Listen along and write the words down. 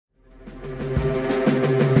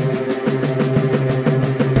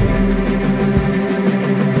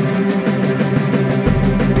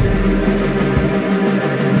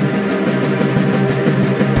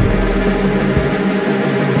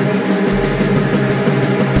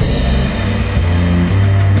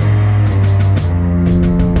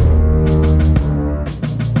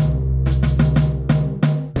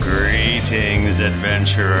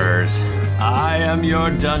adventurers. I am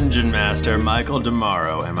your dungeon master, Michael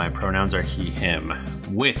Demaro, and my pronouns are he, him.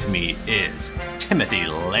 With me is Timothy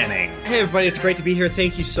Lanning. Hey everybody, it's great to be here.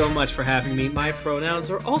 Thank you so much for having me. My pronouns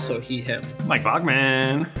are also he, him. Mike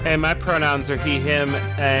Bogman. Hey, my pronouns are he, him,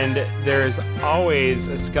 and there's always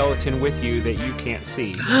a skeleton with you that you can't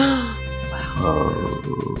see. Oh.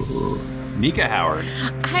 Nika Howard.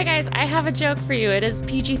 Hi guys, I have a joke for you. It is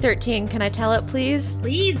PG-13. Can I tell it, please?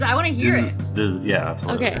 Please, I want to hear it. Yeah,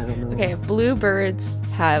 absolutely. Okay. Blue birds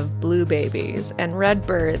have blue babies, and red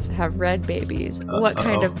birds have red babies. What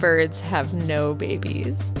kind of birds have no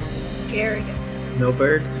babies? Scary. No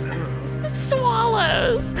birds?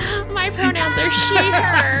 Swallows. My pronouns are she,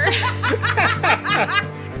 her.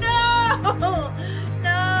 No!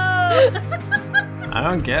 I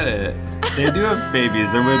don't get it. They do have babies.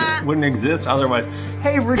 They wouldn't exist otherwise.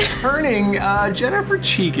 Hey, returning, Jennifer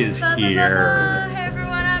Cheek is here. Hey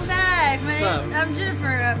everyone, I'm back. I'm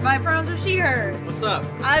Jennifer. My pronouns are she, her. What's up?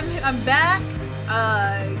 I'm back.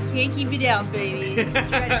 Can't keep me down, baby.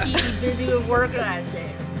 Try to keep me busy with work, and I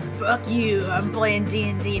said, fuck you. I'm playing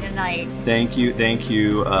D&D tonight. Thank you,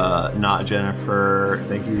 not Jennifer.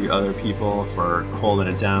 Thank you, other people, for holding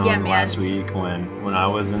it down last week when I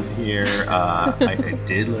wasn't here. I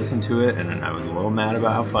did listen to it, and I was a little mad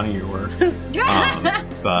about how funny you were.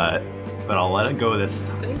 But I'll let it go this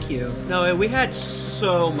time. Thank you. No, we had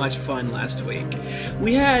so much fun last week. Didn't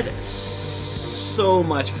we have so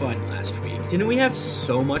much fun last week? Tim's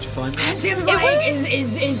like,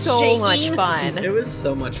 is so shaking. much fun. It was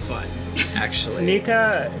so much fun, actually.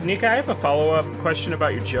 Nika, I have a follow-up question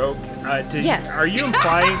about your joke. Yes. Are you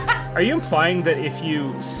implying that if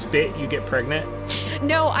you spit, you get pregnant?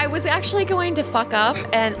 No, I was actually going to fuck up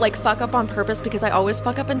on purpose because I always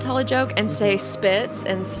fuck up and tell a joke and say spits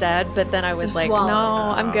instead. But then I was like, Swallow.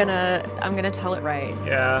 no, I'm gonna tell it right.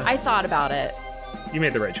 Yeah. I thought about it. You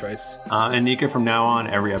made the right choice. And Nika, from now on,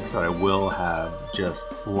 every episode I will have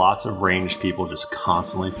just lots of ranged people just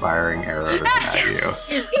constantly firing arrows at you.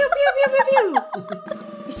 Pew, pew, pew, pew, pew.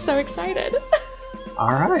 I'm so excited.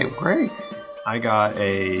 All right, great. I got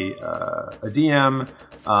a DM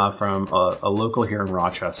from a local here in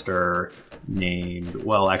Rochester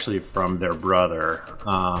from their brother,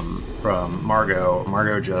 from Margot.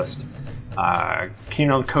 Margot just came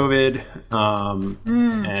down with COVID,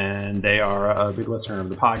 and they are a big listener of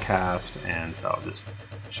the podcast, and so just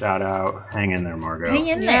shout out, hang in there, Margot. Hang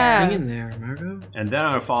in there. Yeah. Hang in there, Margot. And then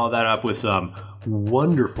I'm going to follow that up with some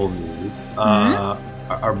wonderful news.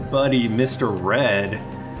 Our buddy Mr. Red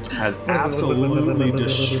has absolutely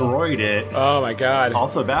destroyed it. Oh my god.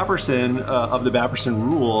 Also, Bapperson of the Bapperson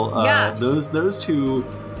Rule, those two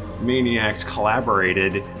maniacs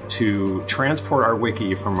collaborated to transport our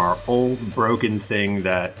wiki from our old broken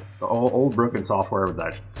software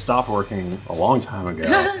that stopped working a long time ago,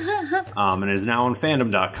 and is now on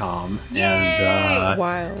fandom.com. And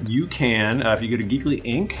Wild. you can, if you go to Geekly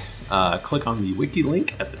Inc., click on the wiki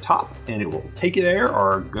link at the top, and it will take you there,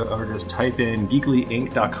 or just type in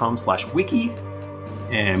geeklyinc.com/wiki,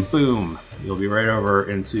 and boom, you'll be right over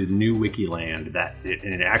into the new wiki land. And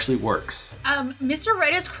it actually works. Mr.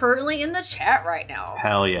 Red is currently in the chat right now.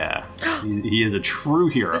 Hell yeah. He is a true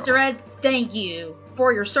hero. Mr. Red, thank you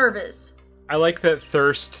for your service. I like that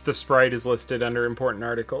Thirst the Sprite is listed under important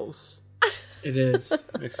articles. It is.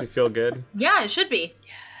 Makes me feel good. Yeah, it should be.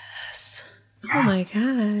 Yes. Oh my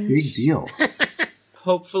god. Big deal.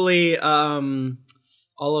 Hopefully,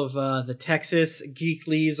 all of the Texas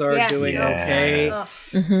Geeklies are doing okay. Yes.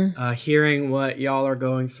 Hearing what y'all are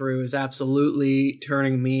going through is absolutely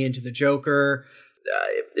turning me into the Joker.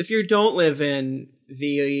 If you don't live in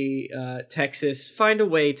the Texas, find a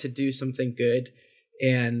way to do something good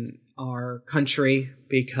in our country,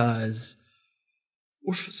 because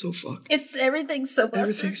we're so fucked. Everything's so bad.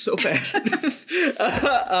 Everything's so bad.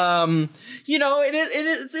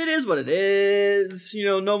 It is what it is.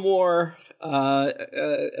 No more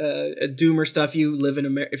doomer stuff. If you live in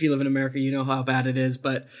America, you know how bad it is.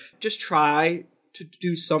 But just try to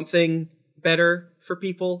do something better for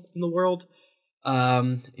people in the world. I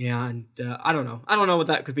don't know what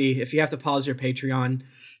that could be. If you have to pause your Patreon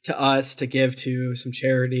to us to give to some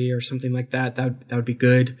charity or something like that, that would be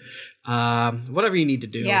good. Whatever you need to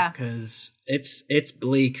do, because it's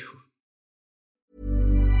bleak.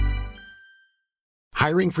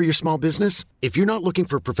 Hiring for your small business? If you're not looking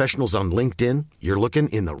for professionals on LinkedIn, you're looking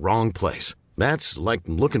in the wrong place. That's like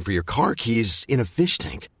looking for your car keys in a fish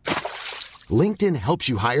tank. LinkedIn helps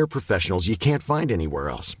you hire professionals you can't find anywhere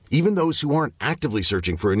else, even those who aren't actively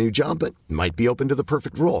searching for a new job but might be open to the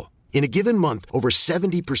perfect role. In a given month, over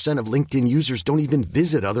 70% of LinkedIn users don't even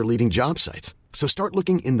visit other leading job sites. So start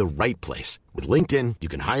looking in the right place. With LinkedIn, you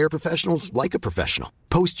can hire professionals like a professional.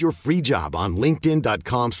 Post your free job on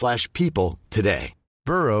linkedin.com/people today.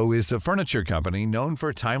 Burrow is a furniture company known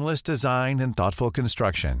for timeless design and thoughtful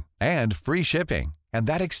construction and free shipping, and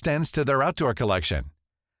that extends to their outdoor collection.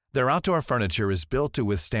 Their outdoor furniture is built to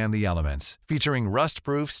withstand the elements, featuring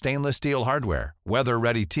rust-proof stainless steel hardware,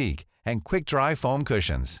 weather-ready teak, and quick-dry foam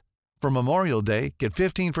cushions. For Memorial Day, get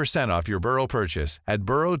 15% off your Burrow purchase at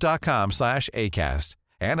burrow.com/ACAST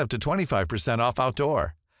and up to 25% off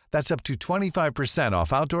outdoor. That's up to 25%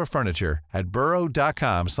 off outdoor furniture at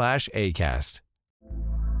burrow.com/ACAST.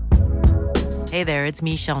 Hey there, it's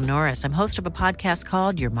Michelle Norris. I'm host of a podcast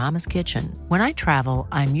called Your Mama's Kitchen. When I travel,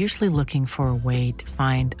 I'm usually looking for a way to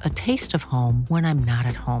find a taste of home when I'm not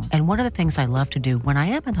at home. And one of the things I love to do when I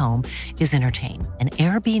am at home is entertain. And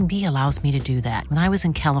Airbnb allows me to do that. When I was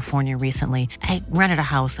in California recently, I rented a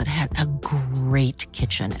house that had a great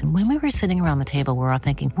kitchen. And when we were sitting around the table, we were all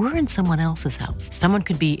thinking, we're in someone else's house. Someone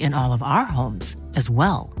could be in all of our homes as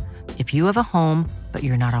well. If you have a home, but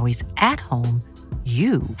you're not always at home,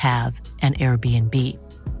 you have an Airbnb.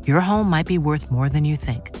 Your home might be worth more than you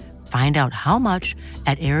think. Find out how much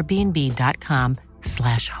at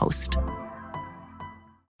airbnb.com/host.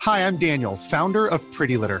 Hi, I'm Daniel, founder of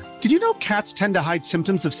Pretty Litter. Did you know cats tend to hide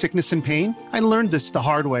symptoms of sickness and pain? I learned this the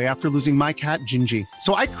hard way after losing my cat, Gingy.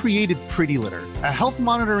 So I created Pretty Litter, a health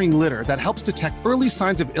monitoring litter that helps detect early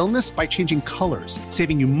signs of illness by changing colors,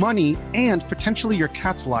 saving you money and potentially your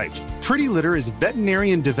cat's life. Pretty Litter is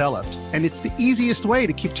veterinarian developed, and it's the easiest way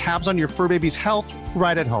to keep tabs on your fur baby's health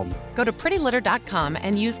right at home. Go to prettylitter.com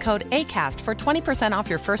and use code ACAST for 20% off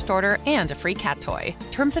your first order and a free cat toy.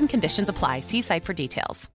 Terms and conditions apply. See site for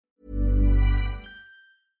details.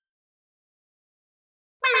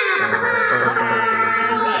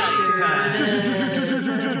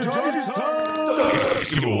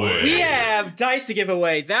 We have dice to give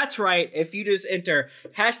away. That's right. If you just enter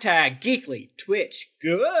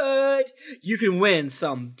 #GeeklyTwitchGood, you can win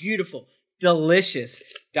some beautiful, delicious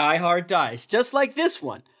Die Hard dice, just like this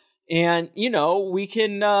one. And, we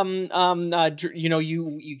can, you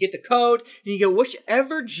get the code, and you get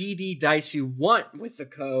whichever GD dice you want with the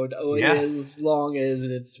code, as long as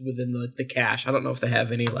it's within the cache. I don't know if they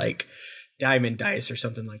have any, diamond dice or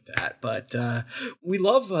something like that. But we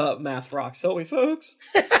love Math Rocks, don't we, folks?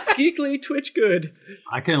 Geekly Twitch Good.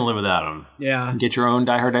 I couldn't live without them. Yeah. Get your own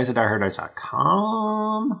Die Hard dice at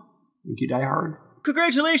dieharddice.com. Thank you, Die Hard.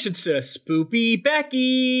 Congratulations to Spoopy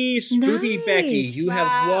Becky. Spoopy Nice. Becky, you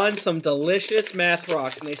have won some delicious Math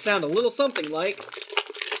Rocks, and they sound a little something like...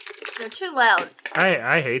 They're too loud.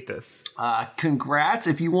 I hate this. Congrats.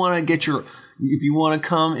 If you want to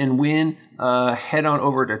come and win, head on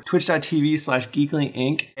over to twitch.tv/Geekly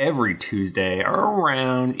Inc. every Tuesday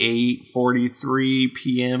around 8:43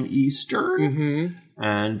 p.m. Eastern. Mm-hmm.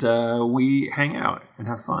 And we hang out and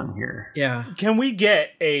have fun here. Yeah. Can we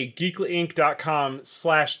get a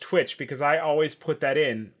geeklyinc.com/Twitch? Because I always put that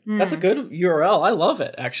in. That's a good URL. I love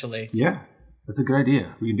it, actually. Yeah. That's a good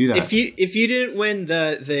idea. We can do that. If you didn't win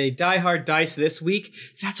the Die Hard dice this week,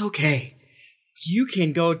 that's okay. You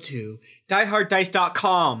can go to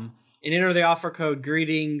dieharddice.com and enter the offer code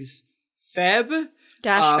greetings Feb.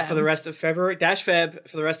 Feb. For the rest of February, Feb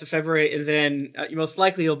for the rest of February, and then most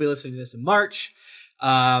likely you'll be listening to this in March.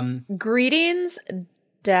 Greetings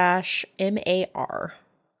 -MAR.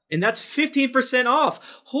 And that's 15%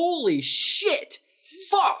 off. Holy shit!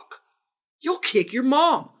 Fuck! You'll kick your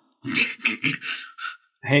mom.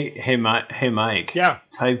 Hey, Mike. Yeah.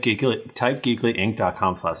 Type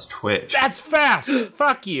geeklyinc.com/Twitch. That's fast.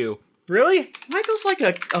 Fuck you. Really? Michael's like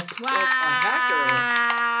a hacker.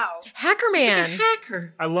 Hacker man. He's like a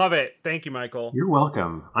hacker. I love it. Thank you, Michael. You're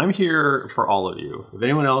welcome. I'm here for all of you. If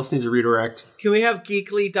anyone else needs a redirect, Can we have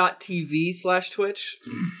geekly.tv/Twitch?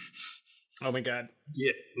 Oh my god.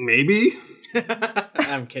 yeah, maybe.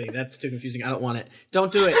 I'm kidding. That's too confusing. I don't want it.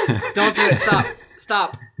 Don't do it. Don't do it.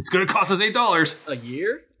 Stop. It's gonna cost us $8 A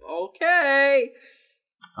year? Okay.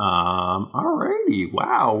 Alrighty.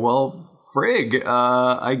 Wow. Well, frig.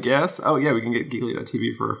 I guess. Oh yeah, we can get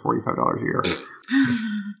geekly.tv for $45 a year.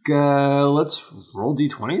 Let's roll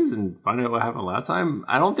d20s and find out what happened last time.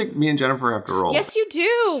 I don't think me and Jennifer have to roll. Yes, you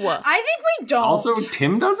do. I think we don't. Also,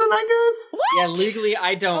 Tim doesn't, I guess? What? Yeah, legally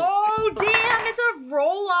I don't. Oh, damn, it's a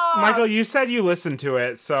roll-off. Michael, you said you listened to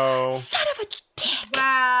it, so... Son of a dick.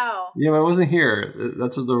 Wow. Yeah, but I wasn't here.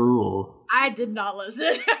 That's the rule. I did not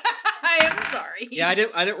listen. I am sorry. Yeah, I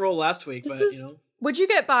didn't roll last week, but What'd you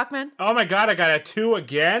get, Bachman? Oh my god, I got a 2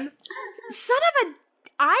 again? Son of a...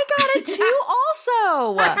 I got it too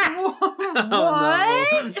also. What?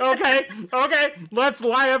 Okay. Let's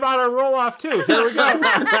lie about our roll-off, too. Here we go.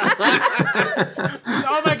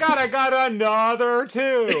 Oh, my God. I got another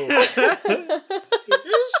 2. This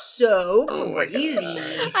is so crazy.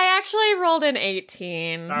 I actually rolled an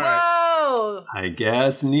 18. All right. Whoa. I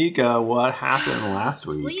guess, Nika, what happened last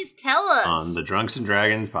week Please tell us. on the Drunks and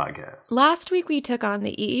Dragons podcast? Last week we took on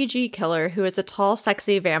the EEG killer, who is a tall,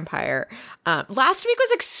 sexy vampire. Last week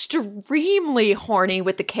was extremely horny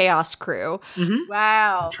with the Chaos crew.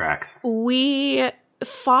 Wow. Tracks. We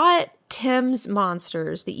fought Tim's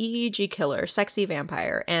monsters, the EEG killer, sexy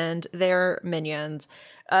vampire, and their minions.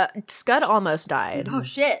 Scud almost died. Oh,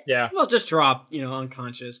 shit. Yeah. Well, just drop,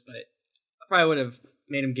 unconscious, but I probably would have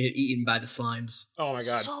made him get eaten by the slimes. Oh, my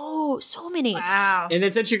God. So many. Wow. And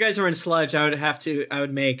then since you guys are in sludge, I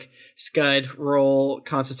would make Scud roll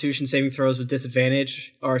Constitution saving throws with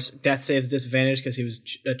disadvantage, or death saves with disadvantage because he was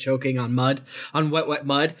choking on wet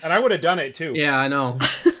mud. And I would have done it, too. Yeah, I know.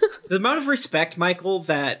 The amount of respect, Michael,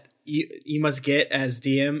 that you must get as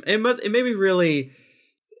DM, it made me really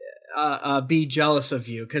be jealous of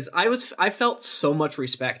you, because I felt so much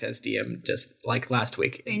respect as DM just like last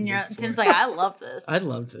week. And Tim's like, I love this. I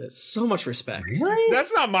loved this. So much respect. Really?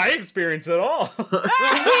 That's not my experience at all.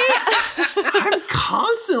 I'm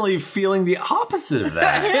constantly feeling the opposite of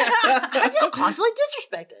that. I feel constantly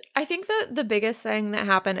disrespected. I think that the biggest thing that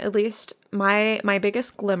happened, at least my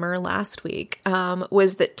biggest glimmer last week,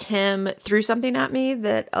 was that Tim threw something at me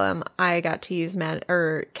that I got to use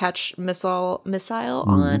catch missile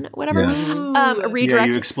on, whatever. Yeah. Redirect.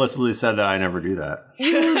 Yeah, you explicitly said that I never do that. Yeah,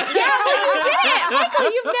 you did it, Michael.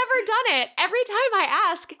 You've never done it. Every time I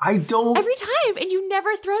ask, I don't. every time, and you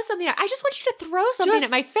never throw something. I just want you to throw something Just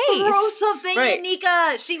at my face. Throw something Right. at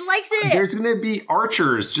Nika. She likes it. There's going to be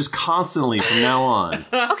archers just constantly from now on.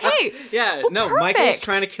 Okay. Yeah, Well, no, perfect. Michael's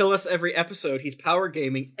trying to kill us every episode. He's power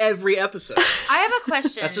gaming every episode. I have a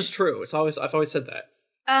question. That's just true. I've always said that.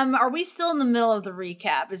 Are we still in the middle of the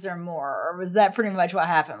recap? Is there more, or was that pretty much what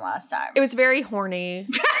happened last time? It was very horny.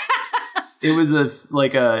 It was a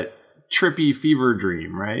trippy fever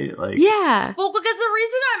dream, right? Like, Yeah. Well, because the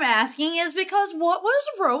reason I'm asking is because what was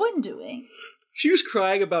Rowan doing? She was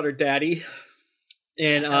crying about her daddy,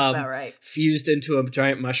 and Sounds about right. fused into a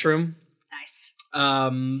giant mushroom. Nice.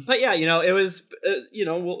 But yeah, it was,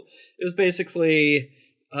 it was basically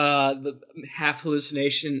the half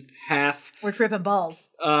hallucination, half We're tripping balls.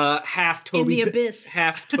 half Toby In the abyss.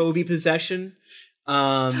 half Toby possession.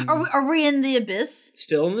 Are we in the abyss?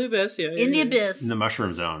 Still in the abyss, yeah. In the abyss. in the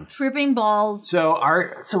mushroom zone. Tripping balls.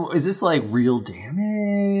 So is this like real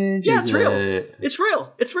damage? Yeah, Is it's real. it- It's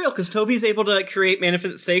real. It's real because Toby's able to create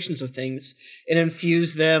manifestations of things and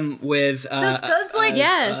infuse them with Scud's like,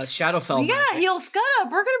 yes. Shadowfell we gotta magic, heal Scud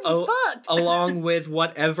up. We're gonna be fucked. along with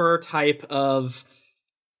whatever type of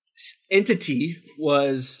entity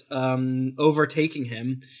was overtaking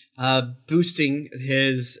him, boosting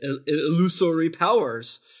his illusory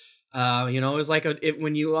powers. It was like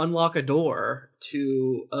when you unlock a door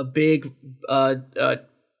to a big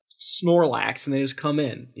Snorlax and they just come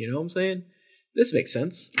in. You know what I'm saying? This makes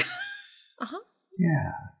sense.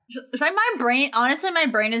 Yeah. It's like my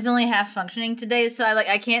brain is only half functioning today, so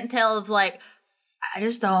I can't tell if I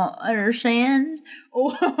just don't understand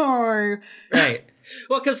or Right.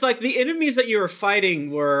 Well, because the enemies that you were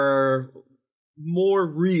fighting were more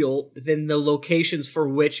real than the locations for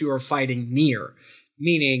which you were fighting near,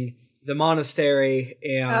 meaning the monastery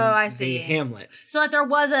and I see. the hamlet. so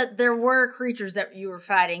there were creatures that you were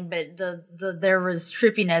fighting, but there was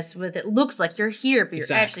trippiness with it. Looks like you're here, but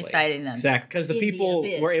you're actually fighting them. Exactly, because the in the people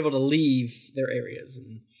abyss. were able to leave their areas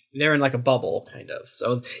and they're in like a bubble, kind of.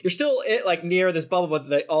 So you're still near this bubble,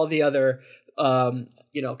 but all the other, kind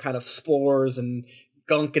of spores and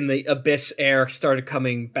gunk in the abyss air started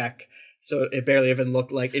coming back. So it barely even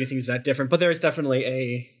looked like anything was that different. But there is definitely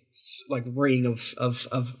a ring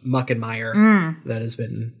of muck and mire that has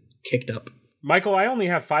been kicked up. Michael, I only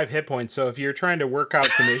have 5 hit points, so if you're trying to work out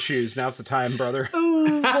some issues, now's the time, brother.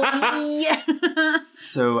 Ooh, boy.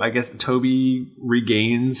 So I guess Toby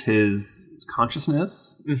regains his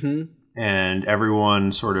consciousness, and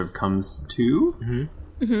everyone sort of comes to.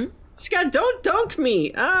 Scott, don't dunk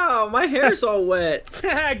me! Oh, my hair's all wet.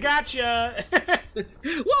 Gotcha!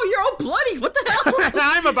 Whoa, you're all bloody! What the hell?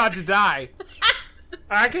 I'm about to die.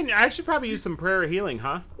 I should probably use some prayer healing,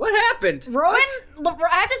 huh? What happened? Rowan, I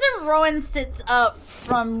have to say, Rowan sits up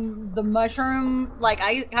from the mushroom.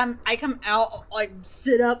 I come out,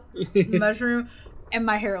 sit up in the mushroom, and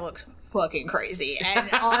my hair looks fucking crazy. And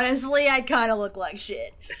honestly, I kind of look like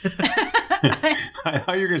shit. I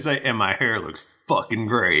thought you were going to say, and my hair looks fucking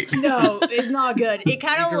great. No, it's not good. It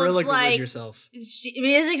kind of looks like yourself.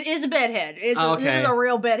 It's a bedhead. This is a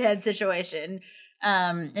real bedhead situation.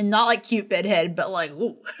 And not like cute bedhead, but like,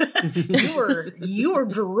 ooh, you were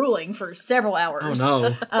drooling for several hours.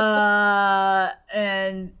 Oh no.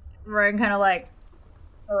 And Ryan kind of like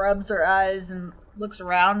rubs her eyes and looks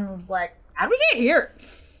around and was like, how did we get here?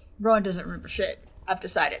 Rowan doesn't remember shit. I've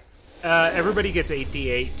decided. Everybody gets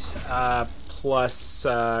 8d8 plus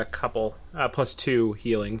plus 2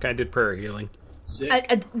 healing. I did prayer healing. A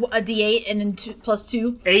D8 and then plus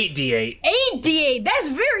 2? 8d8. 8d8! That's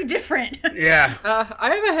very different! Yeah.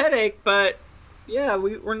 I have a headache, but yeah,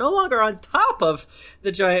 we're no longer on top of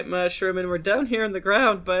the giant mushroom and we're down here on the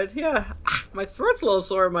ground, but yeah, my throat's a little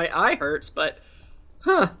sore and my eye hurts, but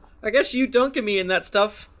I guess you dunking me in that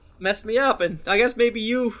stuff messed me up, and I guess maybe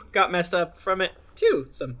you got messed up from it too,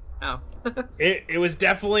 somehow. It was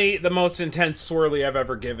definitely the most intense swirly I've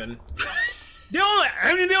ever given.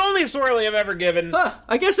 the only swirly I've ever given.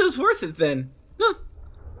 I guess it was worth it then.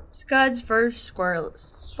 Scud's first swirly.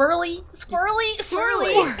 Scud's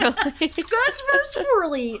first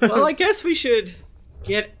swirly. Well, I guess we should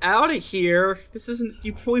get out of here. This isn't.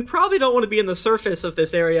 We probably don't want to be in the surface of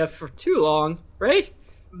this area for too long, right?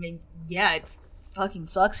 I mean, yeah, it fucking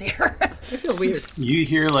sucks here. I feel weird. You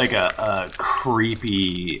hear like a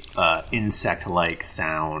creepy insect-like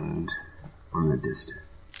sound from the distance.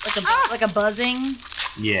 Like a buzzing?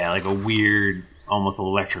 Yeah, like a weird, almost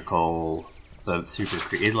electrical, but super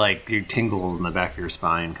creepy. It tingles in the back of your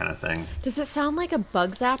spine kind of thing. Does it sound like a bug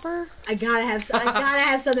zapper? I gotta have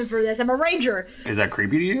something for this. I'm a ranger. Is that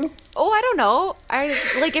creepy to you? Oh, I don't know.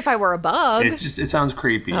 Like if I were a bug. It sounds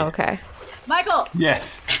creepy. Oh, okay. Michael.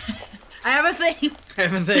 Yes. I have a thing.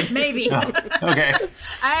 Maybe. Oh, okay.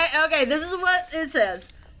 Okay, this is what it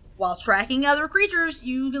says. While tracking other creatures,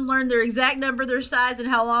 you can learn their exact number, their size, and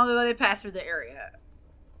how long ago they passed through the area.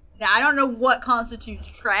 Now, I don't know what constitutes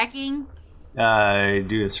tracking.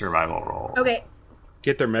 Do a survival roll. Okay.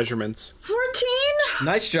 Get their measurements. 14?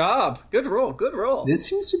 Nice job. Good roll. This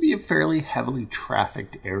seems to be a fairly heavily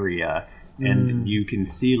trafficked area, and you can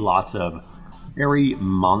see lots of very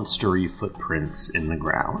monstery footprints in the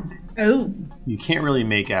ground. Oh. You can't really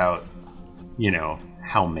make out,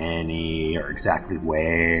 how many or exactly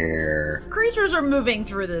where. Creatures are moving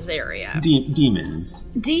through this area. Demons.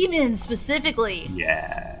 Demons, specifically.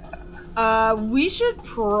 Yeah. We should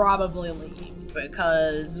probably leave,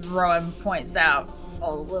 because Rowan points out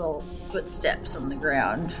all the little footsteps on the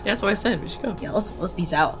ground. Yeah, that's what I said. We should go. Yeah, let's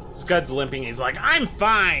peace out. Scud's limping. He's like, I'm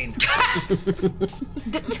fine.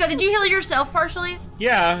 Scud, did you heal yourself partially?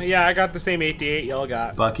 Yeah, I got the same 8d8 y'all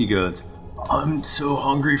got. Bucky goes, I'm so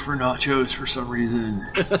hungry for nachos for some reason.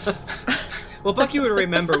 Well, Bucky would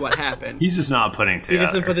remember what happened. He's just not putting it together. He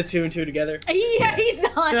doesn't put the 2 and 2 together? Yeah, he's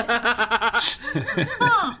not.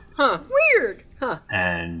 Weird.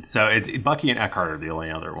 And so it's Bucky and Eckhart are the only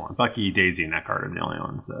other one. Bucky, Daisy, and Eckhart are the only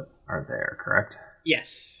ones that are there, correct?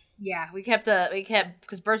 Yes. Yeah, we kept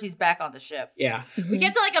because Bertie's back on the ship. Yeah. We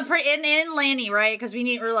kept in Lanny, right? Because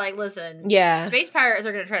we're like, listen, Yeah. space pirates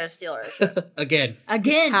are gonna try to steal our ship Again.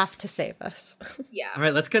 Have to save us. Yeah. All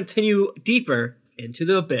right, let's continue deeper into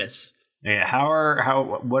the abyss. Yeah,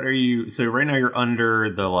 what are you, so right now you're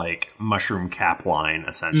under the mushroom cap line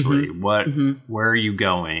essentially. Where are you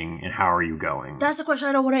going and how are you going? That's the question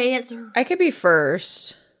I don't want to answer. I could be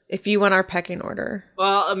first if you want our pecking order.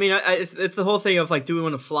 Well, I mean, it's the whole thing of do we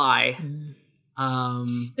want to fly?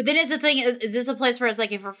 But then it's the thing: is this a place where it's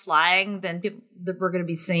if we're flying, then we're going to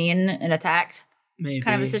be seen and attacked? Maybe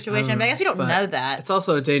kind of a situation. But I guess we don't know that. It's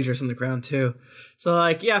also dangerous on the ground too. So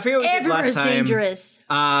I forget what we did last time. Dangerous.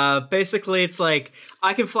 Basically, it's I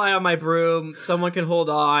can fly on my broom, someone can hold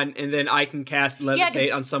on, and then I can cast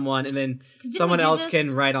levitate on someone, and then someone else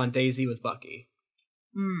can ride on Daisy with Bucky.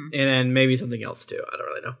 And then maybe something else too. I don't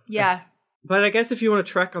really know. Yeah. But I guess if you want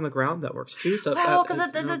to trek on the ground, that works too. Well, because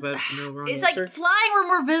it's flying, we're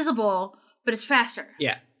more visible, but it's faster.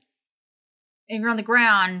 Yeah. If you're on the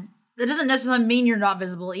ground, that doesn't necessarily mean you're not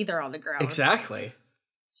visible either on the ground. Exactly.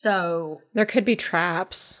 So there could be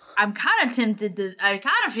traps. I'm kind of tempted to. I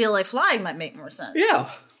kind of feel like flying might make more sense. Yeah.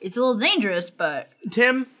 It's a little dangerous, but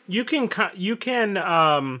Tim, you can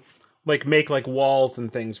make walls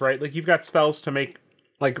and things, right? You've got spells to make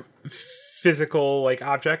physical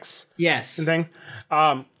objects. Yes. And thing.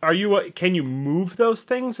 Can you move those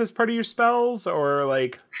things as part of your spells or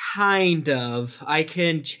kind of? I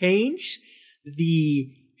can change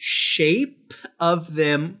the shape of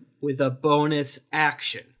them with a bonus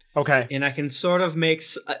action. Okay. And I can sort of make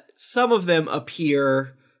some of them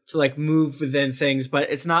appear to like move within things, but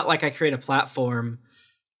it's not like I create a platform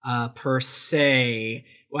per se.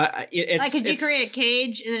 Well, could you create a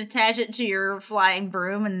cage and then attach it to your flying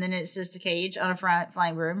broom, and then it's just a cage on a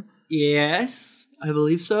flying broom? Yes, I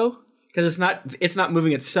believe so. Because it's not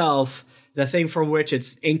moving itself. The thing for which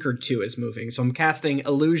it's anchored to is moving. So I'm casting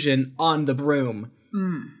illusion on the broom.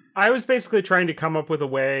 I was basically trying to come up with a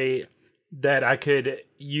way that I could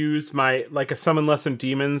use my a summon lesson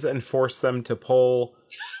demons and force them to pull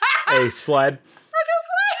a sled.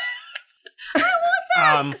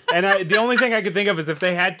 And the only thing I could think of is if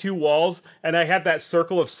they had two walls and I had that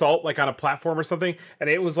circle of salt like on a platform or something, and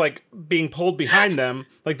it was like being pulled behind them,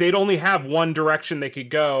 like they'd only have one direction they could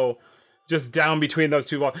go, just down between those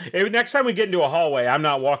two walls. Next time we get into a hallway, I'm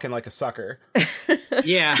not walking like a sucker.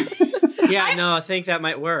 Yeah. Yeah, no, I think that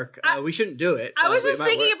might work. We shouldn't do it. I was just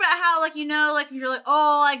thinking about how, like, you know, like, if you're like,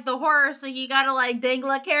 oh, like the horse, like, you gotta, like, dangle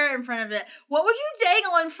a carrot in front of it. What would you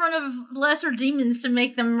dangle in front of lesser demons to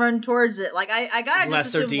make them run towards it? Like, I gotta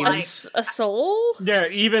lesser just assume, demons. A soul? Yeah,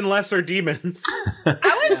 even lesser demons.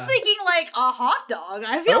 I was thinking, like, a hot dog.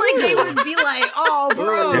 I feel like they would be like, oh,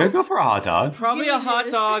 bro. Yeah, go for a hot dog. Probably a hot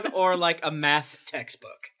dog or, like, a math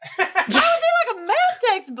textbook. Why would they like a math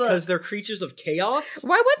textbook? Because they're creatures of chaos.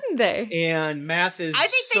 Why wouldn't they? And math is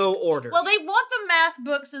they ordered. Well, they want the math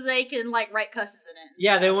book so they can, like, write cusses in it.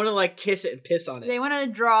 Yeah, they want to, like, kiss it and piss on it. They want to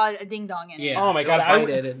draw a ding dong in it. Oh my god.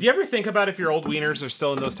 Do you ever think about if your old wieners are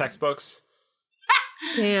still in those textbooks?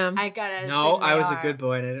 Damn. I gotta No, assume they I was are. a good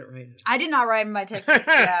boy and I didn't write it. I did not write in my textbook.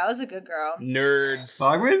 Yeah, I was a good girl. Nerds.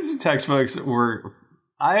 Bogman's textbooks were.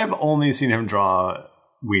 I have only seen him draw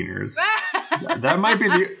wieners. that might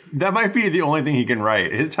be the only thing he can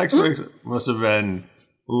write. His textbooks must have been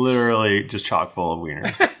literally just chock full of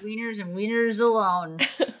wieners. Wieners and wieners alone.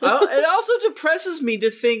 Well, it also depresses me to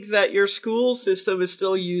think that your school system is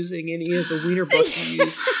still using any of the wiener books you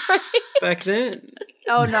used back then.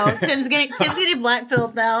 Oh no, Tim's getting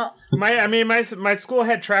black-pilled now. My school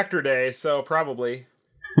had tractor day, so probably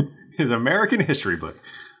His American history book.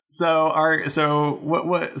 So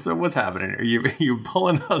what's happening? Are you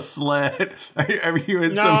pulling a sled? Are you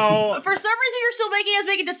in No. For some reason, you're still making us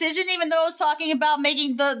make a decision, even though I was talking about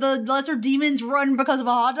making the lesser demons run because of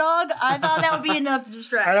a hot dog. I thought that would be enough to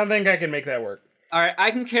distract. I don't think I can make that work. All right,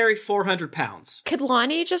 I can carry 400 pounds. Could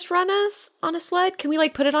Lonnie just run us on a sled? Can we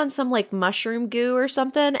like put it on some like mushroom goo or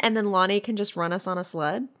something, and then Lonnie can just run us on a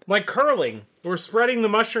sled? Like curling. We're spreading the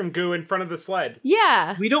mushroom goo in front of the sled.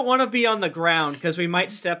 Yeah. We don't want to be on the ground because we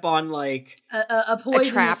might step on like a poisonous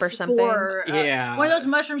trap or something. spore. Yeah. One of those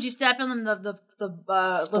mushrooms you step in them, the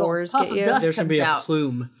Spores little puff get you. of dust there's gonna comes be a out.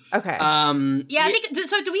 plume. Okay. Yeah, I think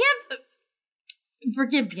so. Do we have?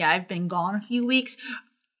 Forgive me, I've been gone a few weeks.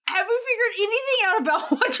 Have we figured anything out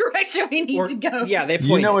about what direction we need to go? Yeah, they point.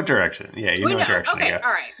 You know what direction. Yeah, you know what direction Okay, to go.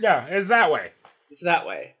 all right. Yeah, it's that way. It's that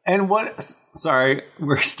way. And what? Sorry,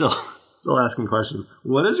 we're still asking questions.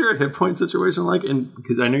 What is your hit point situation like? And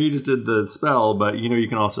because I know you just did the spell, but you know you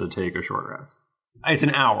can also take a short rest. It's an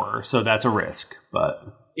hour, so that's a risk. But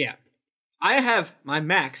Yeah. I have my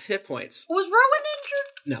max hit points. Was Rowan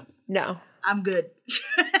injured? No. No. I'm good.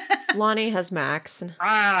 Lonnie has max.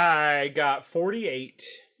 I got 48.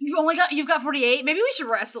 You've got 48. Maybe we should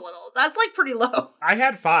rest a little. That's like pretty low. I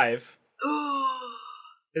had 5.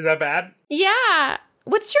 Is that bad? Yeah.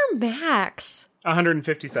 What's your max?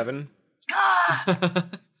 157.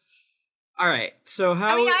 All right. So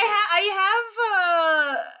how? I mean,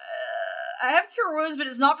 I have cure wounds, but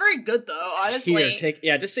it's not very good though. Honestly.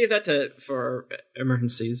 Here, just save that for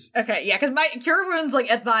emergencies. Okay, yeah, because my cure wounds like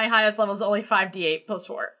at my highest level is only 5d8 plus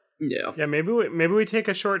 4. Yeah. Yeah, maybe we take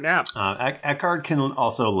a short nap. Eckhart can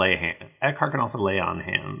also lay on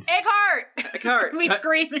hands. Eckhart, Me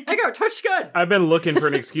screaming. Eckhart, touch good. I've been looking for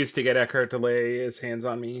an excuse to get Eckhart to lay his hands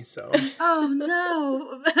on me, so. Oh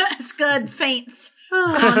no. Scud faints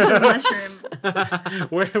onto the mushroom.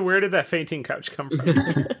 Where did that fainting couch come from?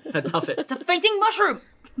 Tough it. It's a fainting mushroom.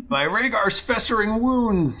 By Rhaegar's festering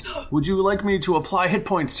wounds, would you like me to apply hit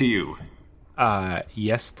points to you?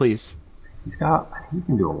 Yes, please. He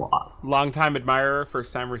can do a lot. Long-time admirer,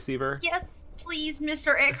 first-time receiver. Yes, please,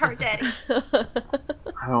 Mr. Eckhart Daddy.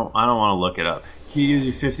 I don't want to look it up. He gives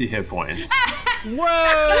you 50 hit points.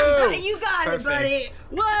 Whoa! You got Perfect. it, buddy.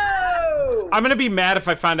 Whoa! I'm gonna be mad if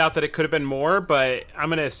I find out that it could have been more, but I'm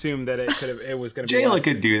gonna assume that it was gonna be Jayla less.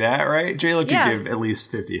 could do that, right? Jayla could Yeah. give at least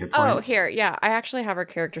 50 hit Oh, points. here. Yeah. I actually have her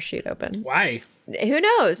character sheet open. Why? Who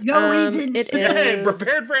knows? No reason. It Hey, is.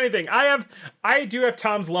 prepared for anything. I do have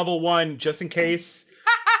Tom's level 1 just in case.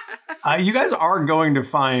 You guys are going to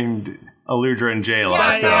find Aludra and Jayla.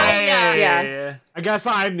 Yeah, so yeah. Yeah. I guess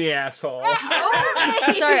I'm the asshole.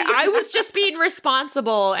 Sorry, I was just being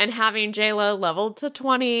responsible and having Jayla leveled to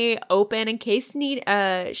 20 open in case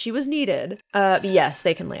she was needed. Yes,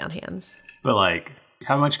 they can lay on hands. But like,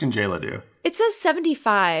 how much can Jayla do? It says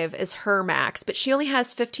 75 is her max, but she only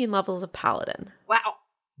has 15 levels of paladin. Wow.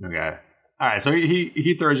 Okay. All right, so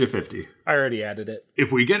he throws you 50. I already added it.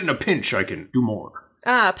 If we get in a pinch, I can do more.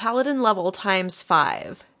 Paladin level times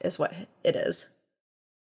 5 is what it is.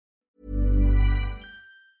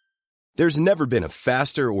 There's never been a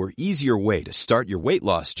faster or easier way to start your weight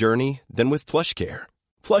loss journey than with PlushCare.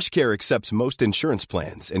 PlushCare accepts most insurance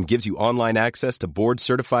plans and gives you online access to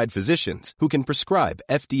board-certified physicians who can prescribe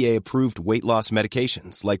FDA-approved weight loss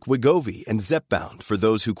medications like Wegovy and Zepbound for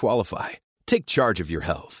those who qualify. Take charge of your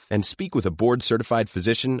health and speak with a board-certified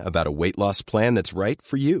physician about a weight loss plan that's right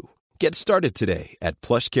for you. Get started today at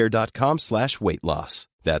plushcare.com/weight loss.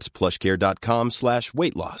 That's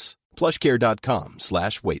plushcare.com/weight loss.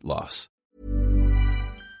 plushcare.com/weight loss.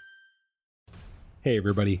 Hey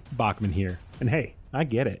everybody, Bachman here. And hey, I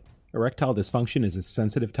get it. Erectile dysfunction is a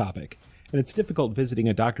sensitive topic, and it's difficult visiting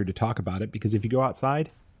a doctor to talk about it because if you go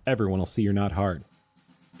outside, everyone will see you're not hard.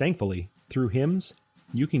 Thankfully, through HIMS,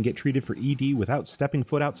 you can get treated for ED without stepping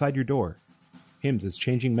foot outside your door. HIMS is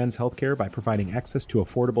changing men's healthcare by providing access to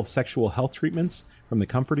affordable sexual health treatments from the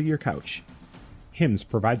comfort of your couch. HIMS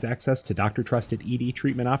provides access to doctor-trusted ED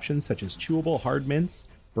treatment options such as chewable hard mints,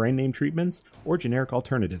 brand-name treatments, or generic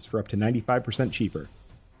alternatives for up to 95% cheaper.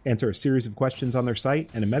 Answer a series of questions on their site,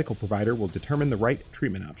 and a medical provider will determine the right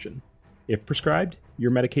treatment option. If prescribed,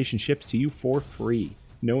 your medication ships to you for free,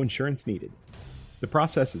 no insurance needed. The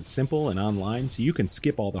process is simple and online, so you can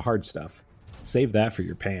skip all the hard stuff. Save that for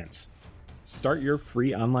your pants. Start your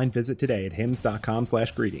free online visit today at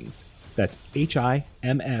hims.com/greetings. That's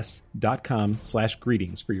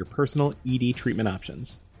HIMS.com/greetings for your personal ED treatment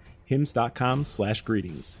options.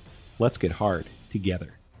 hims.com/greetings. Let's get hard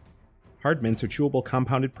together. Hard mints are chewable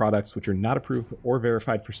compounded products which are not approved or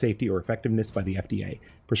verified for safety or effectiveness by the FDA.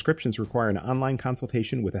 Prescriptions require an online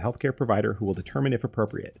consultation with a healthcare provider who will determine if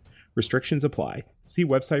appropriate. Restrictions apply. See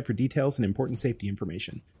website for details and important safety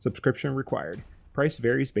information. Subscription required. Price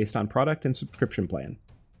varies based on product and subscription plan.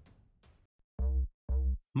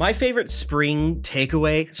 My favorite spring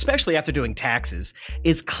takeaway, especially after doing taxes,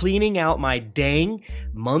 is cleaning out my dang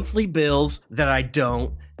monthly bills that I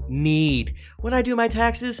don't need. When I do my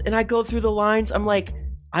taxes and I go through the lines, I'm like,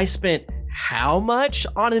 I spent how much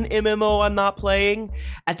on an MMO I'm not playing?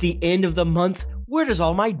 At the end of the month, where does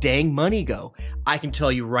all my dang money go? I can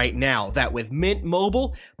tell you right now that with Mint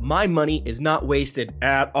Mobile, my money is not wasted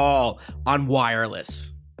at all on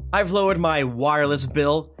wireless. I've lowered my wireless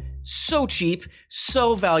bill so cheap,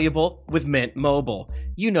 so valuable with Mint Mobile.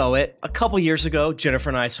 You know it. A couple years ago, Jennifer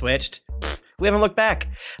and I switched. We haven't looked back.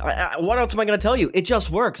 What else am I going to tell you? It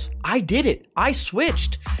just works. I did it. I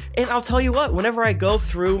switched. And I'll tell you what, whenever I go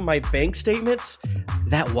through my bank statements,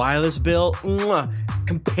 that wireless bill,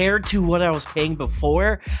 compared to what I was paying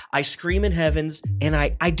before, I scream in heavens and I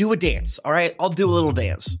do a dance, all right? I'll do a little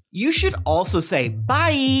dance. You should also say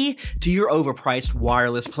bye to your overpriced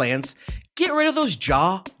wireless plans. Get rid of those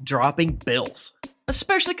jaw-dropping bills,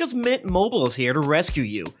 especially because Mint Mobile is here to rescue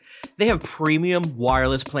you. They have premium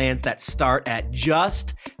wireless plans that start at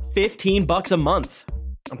just $15 a month.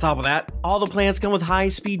 On top of that, all the plans come with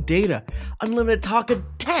high-speed data, unlimited talk and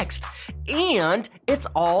text, and it's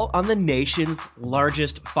all on the nation's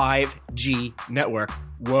largest 5G network.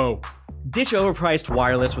 Whoa. Ditch overpriced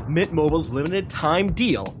wireless with Mint Mobile's limited time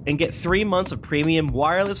deal and get 3 months of premium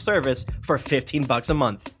wireless service for $15 a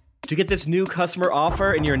month. To get this new customer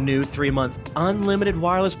offer and your new 3-month unlimited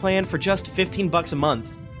wireless plan for just $15 a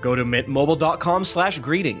month, go to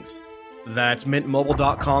mintmobile.com/greetings. That's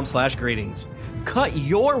mintmobile.com/greetings. Cut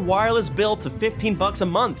your wireless bill to $15 a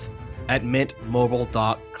month at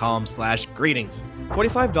mintmobile.com/greetings.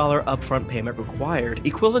 $45 upfront payment required,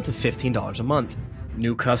 equivalent to $15 a month.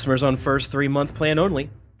 New customers on first 3-month plan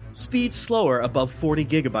only. Speed slower above 40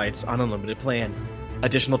 gigabytes on unlimited plan.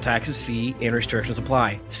 Additional taxes, fee, and restrictions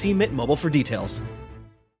apply. See Mint Mobile for details.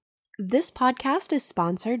 This podcast is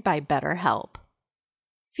sponsored by BetterHelp.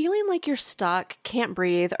 Feeling like you're stuck, can't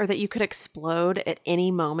breathe, or that you could explode at any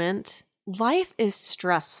moment? Life is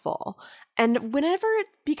stressful, and whenever it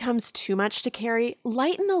becomes too much to carry,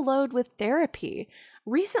 lighten the load with therapy.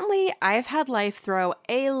 Recently, I've had life throw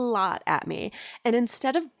a lot at me, and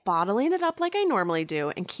instead of bottling it up like I normally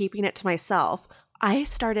do and keeping it to myself, I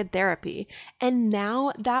started therapy, and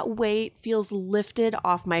now that weight feels lifted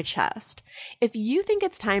off my chest. If you think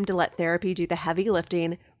it's time to let therapy do the heavy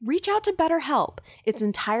lifting, reach out to BetterHelp. It's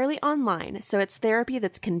entirely online, so it's therapy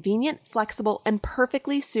that's convenient, flexible, and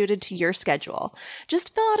perfectly suited to your schedule.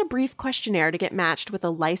 Just fill out a brief questionnaire to get matched with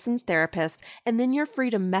a licensed therapist, and then you're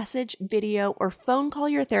free to message, video, or phone call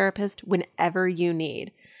your therapist whenever you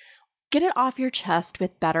need. Get it off your chest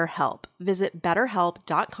with BetterHelp. Visit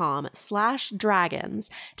betterhelp.com/dragons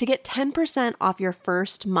to get 10% off your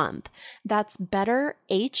first month. That's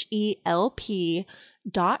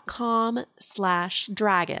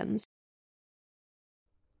betterhelp.com/dragons.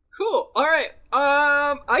 Cool. All right.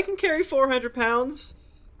 I can carry 400 pounds.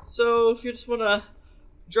 So if you just want to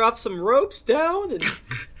drop some ropes down, and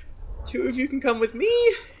 2 of you can come with me,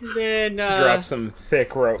 and then drop some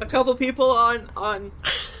thick ropes. A couple people on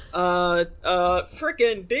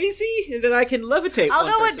frickin' Daisy, and then I can levitate. I'll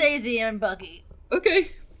one go person. with Daisy and Bucky.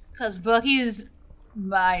 Okay. Because Bucky is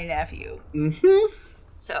my nephew. Mm-hmm.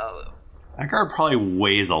 So That guard probably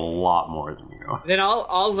weighs a lot more than you. Then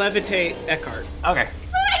I'll levitate Eckhart. Okay.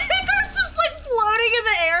 Eckhart's just like floating in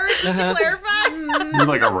the air, just to clarify. With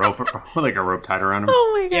like a rope tied around him.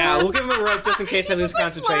 Oh my god. Yeah, we'll give him a rope just in case I lose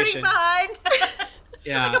concentration. Behind.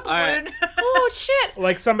 Yeah. All right. Oh shit!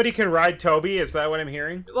 Like somebody can ride Toby. Is that what I'm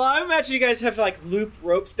hearing? Well, I imagine you guys have to like loop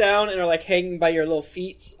ropes down and are like hanging by your little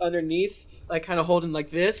feet underneath, like kind of holding like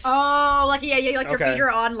this. Oh, like yeah, like your Okay. feet are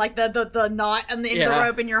on like the knot and the Yeah.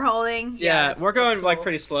 rope and you're holding. Yeah, we're going like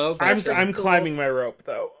pretty slow. but it's I'm cool. climbing my rope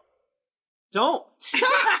though. Don't stop!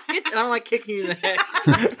 I don't like kicking you in the head.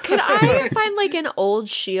 Could I find like an old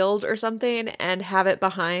shield or something and have it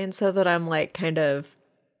behind so that I'm like kind of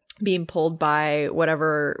being pulled by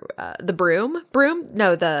whatever the broom?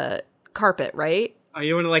 No, the carpet, right? Are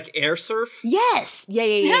you want to like air surf? Yes.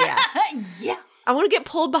 Yeah. Yeah. I want to get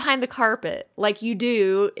pulled behind the carpet like you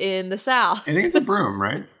do in the South. I think it's a broom,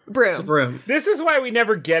 right? Broom. It's a broom. This is why we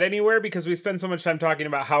never get anywhere, because we spend so much time talking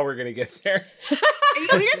about how we're going to get there. we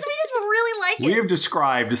just really like We it. have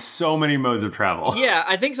described so many modes of travel. Yeah,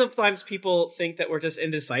 I think sometimes people think that we're just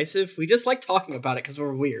indecisive. We just like talking about it because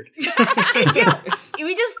we're weird. We just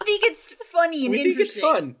think it's funny and We think it's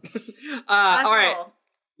interesting. fun. All right,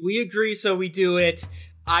 we agree, so we do it.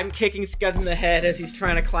 I'm kicking Scud in the head as he's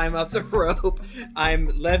trying to climb up the rope. I'm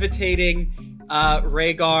levitating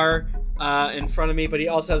Rhaegar in front of me, but he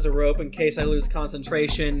also has a rope in case I lose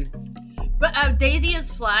concentration. But Daisy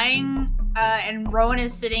is flying, and Rowan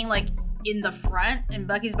is sitting like in the front, and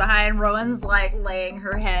Bucky's behind. Rowan's like laying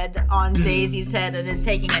her head on Daisy's head and is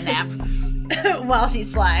taking a nap while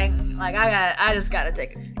she's flying. Like I just gotta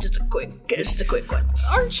take just a quick one.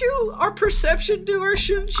 Aren't you our perception doer?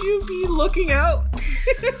 Shouldn't you be looking out?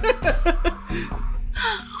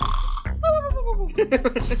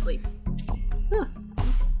 Just sleep.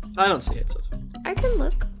 I don't see it, so it's fine. I can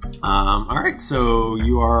look. All right, so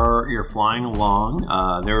you're flying along.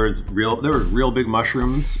 There was real big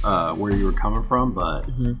mushrooms where you were coming from, but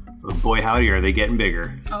boy howdy, are they getting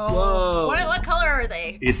bigger? Oh, what color are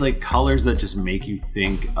they? It's like colors that just make you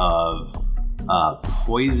think of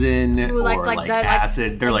poison Ooh, or like that,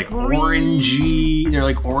 acid. They're like green. orangey. They're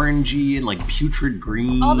like orangey and like putrid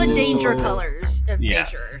green. All the danger colors of Yeah.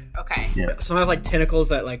 nature. Okay. Yeah. Some have like tentacles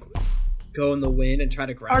that like go in the wind and try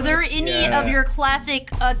to grab Are there us. any of your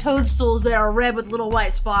classic toadstools that are red with little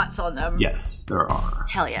white spots on them? Yes, there are.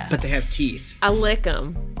 Hell yeah. But they have teeth. I lick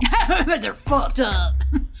them. But they're fucked up.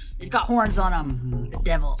 They've got horns on them. The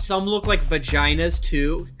devil. Some look like vaginas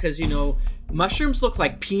too, because you know mushrooms look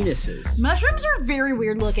like penises. Mushrooms are very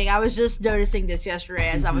weird looking. I was just noticing this yesterday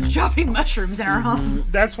as I was chopping mushrooms in our home.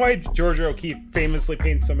 That's why Georgia O'Keeffe famously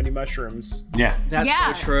paints so many mushrooms. Yeah. That's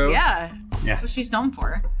yeah, so true. Yeah. Yeah. That's what she's known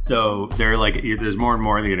for. So they're like, there's more and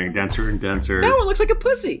more. They're getting denser and denser. That one looks like a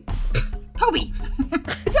pussy. Toby.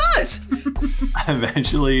 It does.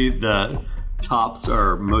 Eventually, the tops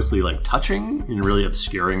are mostly like touching and really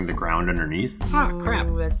obscuring the ground underneath. Ah, crap.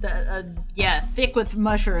 Ooh, yeah, thick with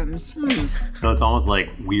mushrooms. So it's almost like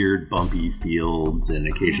weird, bumpy fields, and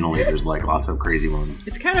occasionally there's like lots of crazy ones.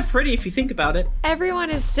 It's kind of pretty if you think about it. Everyone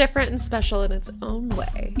is different and special in its own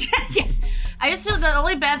way. I just feel the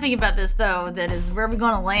only bad thing about this, though, that is where are we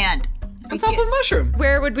going to land? On top of a mushroom.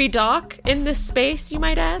 Where would we dock in this space, you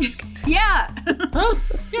might ask? Yeah. Huh?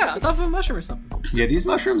 Yeah, on top of a mushroom or something. Yeah, these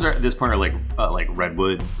mushrooms are at this point are like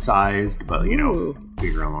redwood sized, but you know,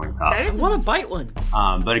 bigger along the top. I want to bite one.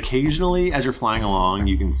 But occasionally, as you're flying along,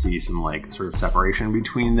 you can see some like sort of separation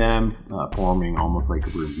between them, forming almost like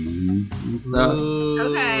ravines and stuff.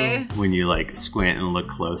 Okay. When you like squint and look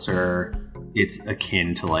closer, it's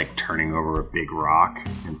akin to like turning over a big rock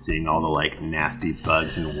and seeing all the like nasty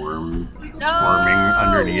bugs and worms squirming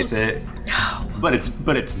underneath it. No. But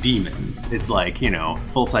it's demons. It's like,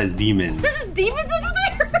 full-size demons. There's demons under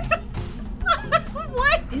there?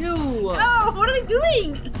 What? Ew. Oh, what are they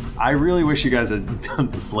doing? I really wish you guys had done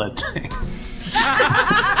the sled thing. It's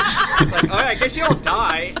like, all right, I guess you'll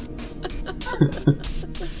die.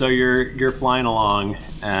 So you're flying along,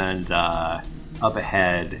 and up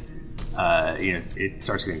ahead, it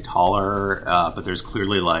starts getting taller, but there's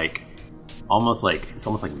clearly it's almost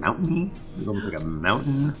like mountainy. There's almost like a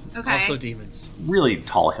mountain. Okay. Also demons. Really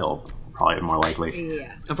tall hill, probably more likely.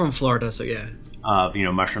 Yeah. I'm from Florida, so yeah. Of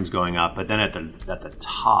mushrooms going up, but then at the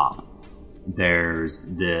top, there's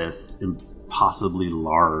this impossibly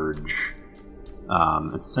large.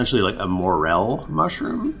 It's essentially like a morel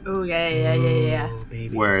mushroom. Oh yeah. Oh,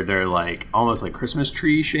 baby. Where they're like almost like Christmas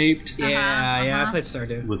tree shaped. Yeah, I played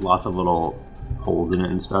Stardew. With lots of little holes in it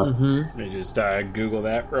and stuff. Let me just Google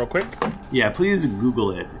that real quick. Yeah, please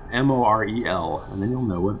Google it. Morel, and then you'll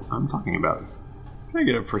know what I'm talking about. Can I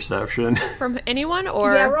get a perception? From anyone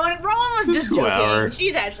or? Yeah, Rowan was just joking. hours.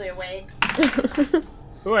 She's actually awake.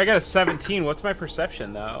 Oh, I got a 17. What's my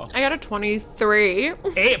perception, though? I got a 23.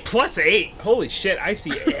 8 plus 8. Holy shit, I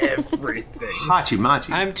see everything. Hachi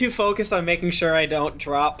machi. I'm too focused on making sure I don't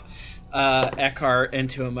drop Eckhart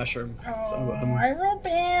into a mushroom. So, I rolled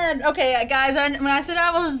bad. Okay, guys, when I said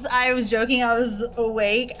I was joking, I was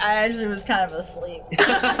awake. I actually was kind of asleep.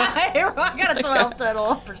 I got a 12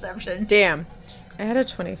 total perception. Damn. I had a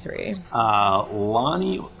 23.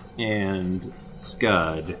 Lonnie and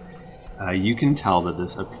Scud, you can tell that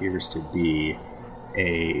this appears to be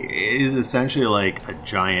it is essentially like a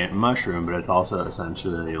giant mushroom, but it's also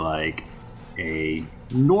essentially like a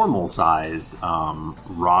normal-sized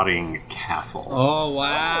rotting castle. Oh,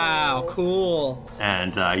 wow. Cool.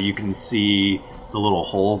 And you can see the little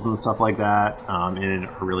holes and stuff like that and it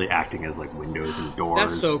are really acting as like windows and doors.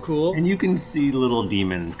 That's so cool. And you can see little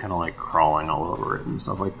demons kind of like crawling all over it and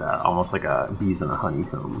stuff like that, almost like a bees in a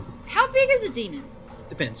honeycomb. How big is a demon?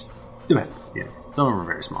 Depends. Depends, yeah. Some of them are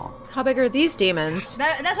very small. How big are these demons?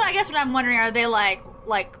 That's what I guess what I'm wondering. Are they like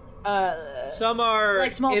some are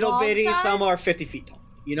like small ittle dog bitty, size? some are 50 feet tall.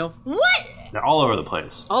 You know? What? They're all over the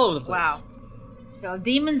place. All over the place. Wow. So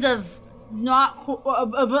demons of an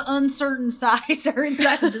uncertain size are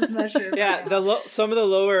inside of this mushroom. Yeah, some of the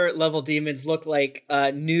lower level demons look like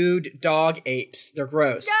nude dog apes. They're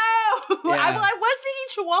gross. No! Yeah. I was thinking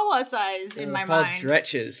chihuahua size in my called mind.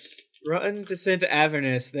 Dretches. Rotten descent to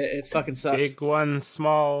Avernus. It fucking sucks. Big one,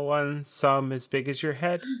 small one, some as big as your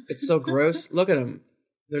head. It's so gross. Look at them.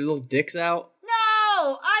 Their little dicks out. No!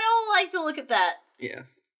 I don't like to look at that. Yeah.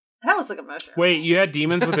 That looks like a mushroom. Wait, you had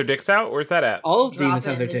demons with their dicks out? Where's that at? All of Drop demons it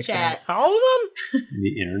have their in the dicks chat. out. All of them?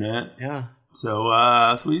 The internet. Yeah. So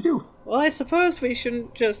what do you do? Well, I suppose we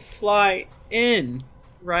shouldn't just fly in,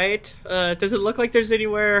 right? Does it look like there's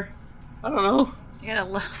anywhere, I don't know, You got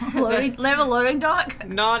a loading dock?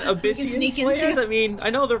 non-Abyssian sneak land? into? I mean,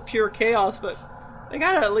 I know they're pure chaos, but they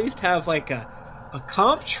gotta at least have like a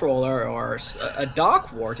comptroller or a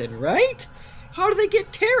dock warden, right? How do they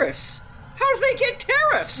get tariffs?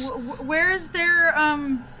 Where is their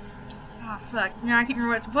oh fuck? Now I can't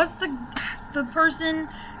remember what's the person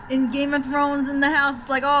in Game of Thrones in the house. It's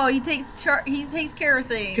like, oh, he takes care of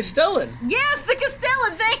things. Castellan. Yes, the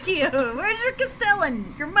Castellan. Thank you. Where's your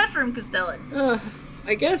Castellan? Your mushroom Castellan.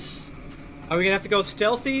 I guess. Are we gonna have to go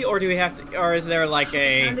stealthy, or do we have to? Or is there like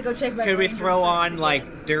a? I have to go check my could we phone throw for on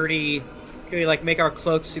like dirty? Could we like make our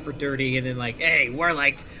cloaks super dirty and then like, hey, we're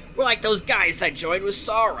like those guys that joined with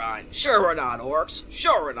Sauron. Sure, we're not orcs.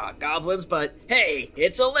 Sure, we're not goblins. But hey,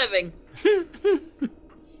 it's a living.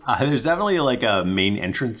 There's definitely like a main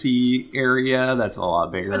entrancey area that's a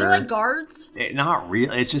lot bigger. Are there like guards? Not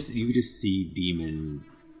really. It's just you just see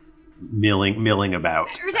demons milling about.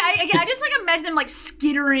 I just like imagine them like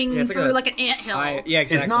skittering through like an anthill. Yeah,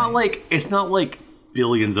 exactly. It's not like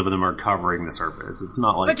billions of them are covering the surface. It's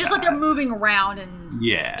not like but just that. like they're moving around and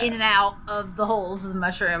Yeah. in and out of the holes of the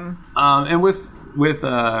mushroom. And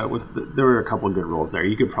there were a couple of good rolls there.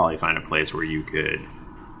 You could probably find a place where you could,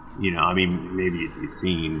 I mean, maybe you'd be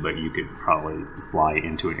seen, but you could probably fly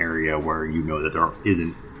into an area where you know that there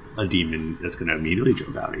isn't a demon that's going to immediately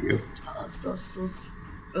jump out at you.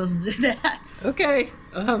 Let's do that. Okay.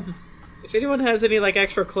 If anyone has any like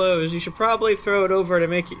extra clothes, you should probably throw it over to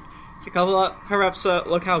make you. To cover up, perhaps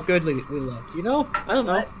look how good we look. You know? I don't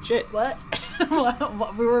know. What? Shit. What?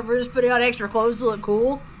 We're just putting on extra clothes to look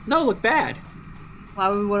cool? No, look bad. Why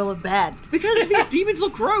would we want to look bad? Because these demons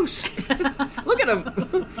look gross. Look at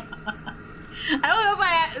them. I don't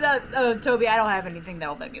know if Toby, I don't have anything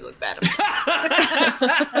that'll make me look bad.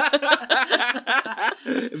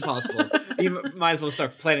 Impossible. You might as well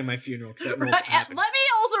start planning my funeral, because that won't happen. Let me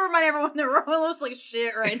also remind everyone that Rowan looks like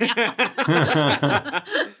shit right now.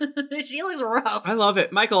 She looks rough. I love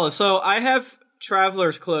it. Michael, so I have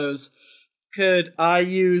traveler's clothes. Could I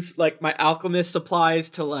use, like, my alchemist supplies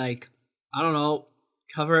to, like, I don't know,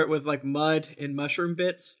 cover it with, like, mud and mushroom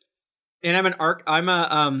bits? And I'm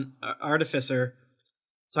a artificer,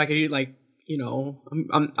 so I could use, like, you know,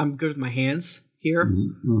 I'm good with my hands here.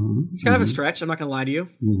 It's kind of a stretch. I'm not gonna lie to you.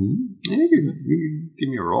 Yeah, you can give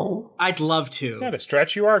me a roll. I'd love to. It's not a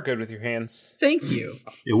stretch. You are good with your hands. Thank you.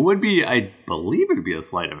 It would be, I believe, it would be a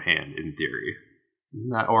sleight of hand in theory.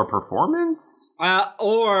 Isn't that or performance?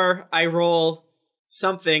 Or I roll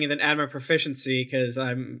something and then add my proficiency because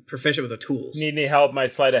I'm proficient with the tools. Need any help? My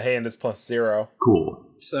sleight of hand is +0. Cool.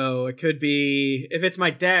 So it could be, if it's my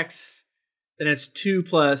dex, then it's 2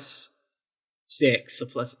 + 6, so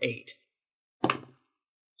 +8.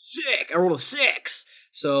 Sick! I rolled a 6!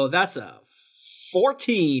 So that's a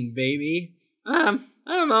 14, baby. I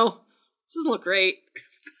don't know. This doesn't look great.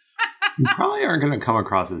 You probably aren't going to come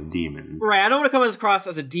across as demons. Right, I don't want to come across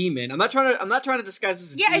as a demon. I'm not trying to disguise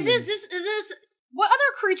as a demon. Is this what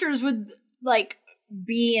other creatures would like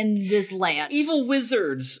be in this land? Evil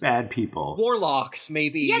wizards. Bad people. Warlocks,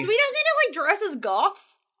 maybe. Yeah, do we just need to like dress as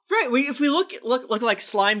goths? Right, if we look like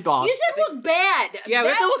slime goths. You said look bad. Yeah, we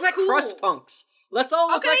have to look like crust punks. Let's all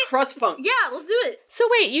look like crust punks. Yeah, let's do it. So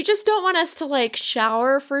wait, you just don't want us to like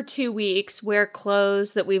shower for 2 weeks, wear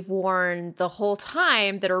clothes that we've worn the whole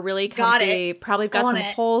time that are really comfy, probably got some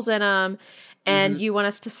holes in them, and you want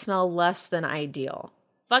us to smell less than ideal.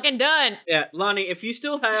 Fucking done. Yeah, Lonnie, if you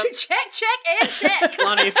still have check.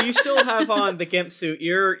 Lonnie, if you still have on the gimp suit,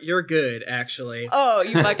 you're good, actually. Oh,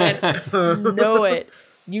 you fucking know it.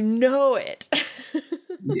 You know it.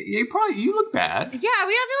 You look bad. Yeah, I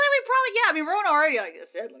feel like we probably. Yeah, I mean, Rowan already like I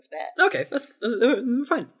said looks bad. Okay, that's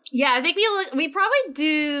fine. Yeah, I think we probably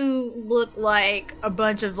do look like a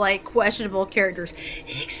bunch of like questionable characters,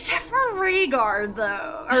 except for Rhaegar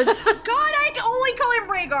though. Or God, I can only call him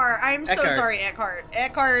Rhaegar. I'm so sorry, Eckhart.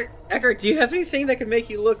 Eckhart, do you have anything that can make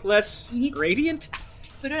you look less radiant?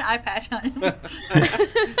 Put an eye patch on him.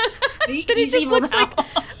 He just looks like a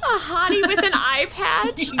hottie with an eye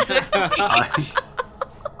patch.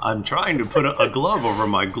 I'm trying to put a glove over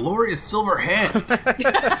my glorious silver hand.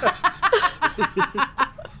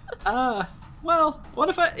 Well, what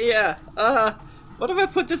if I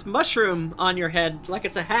put this mushroom on your head like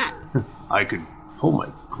it's a hat? I could pull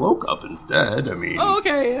my cloak up instead. I mean... Oh,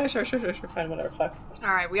 okay, yeah, sure, fine, whatever, fuck.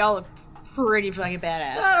 Alright, we all look pretty fucking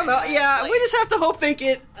badass. I don't know, yeah, we just have to hope they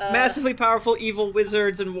get massively powerful evil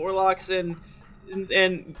wizards and warlocks and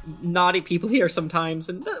naughty people here sometimes,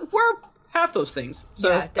 and we're half those things. So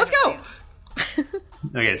yeah, let's go.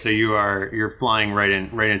 Okay, so you're flying right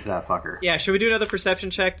into that fucker. Yeah, should we do another perception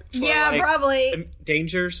check? For, probably.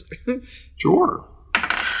 Dangers? Sure.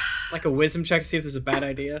 Like a wisdom check to see if this is a bad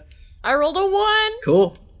idea? I rolled a 1.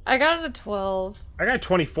 Cool. I got a 12. I got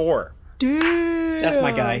 24. Dude. That's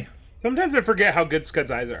my guy. Sometimes I forget how good Scud's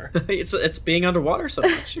eyes are. It's being underwater so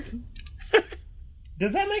much.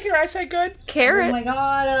 Does that make your eyesight good? Carrot. Oh my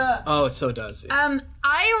god. Oh, it so does. Yes.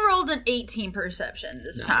 I rolled an 18 perception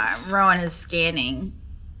this time. Rowan is scanning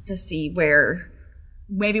to see where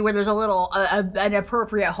there's a little an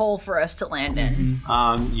appropriate hole for us to land in.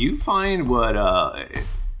 You find what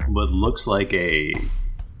looks like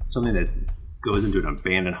something that goes into an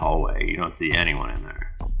abandoned hallway. You don't see anyone in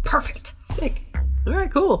there. Perfect. Sick. All right,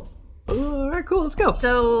 cool. Let's go.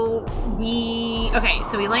 So we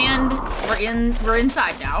land. We're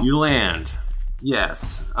inside now. You land.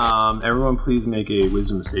 Yes. Everyone, please make a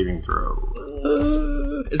wisdom saving throw.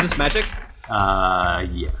 Is this magic?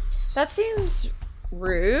 Yes. That seems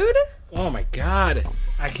rude. Oh my god.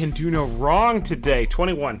 I can do no wrong today.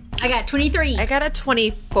 21. I got 23. I got a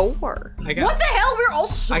 24. What the hell? We're all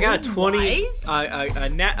so I got a 20. wise.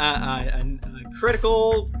 A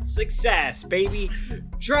critical success, baby.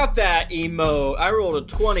 Drop that emo. I rolled a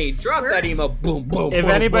 20. Drop that emo. Boom, boom, If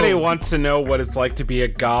boom, anybody boom. wants to know what it's like to be a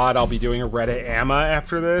god, I'll be doing a Reddit Amma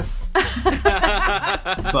after this.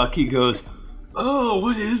 Bucky goes, "Oh,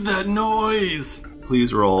 what is that noise?"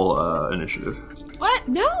 Please roll initiative. What?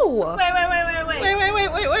 No.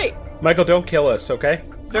 Wait. Michael, don't kill us, okay?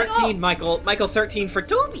 13, Michael. Michael, 13 for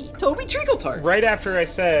Toby. Toby Treacletart. Right after I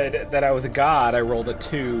said that I was a god, I rolled a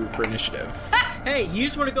 2 for initiative. Hey, you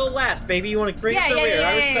just want to go last, baby. You want to bring up the rear.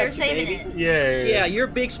 I respect you, baby. Yeah, you're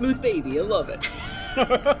a big, smooth baby. I love it.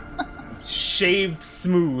 Shaved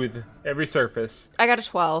smooth every surface. I got a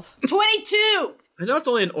 12. 22. I know it's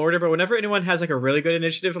only in order, but whenever anyone has like a really good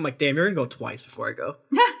initiative, I'm like, damn, you're gonna go twice before I go.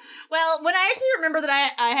 Well, when I actually remember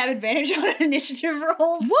that I have advantage on initiative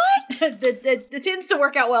rolls, that tends to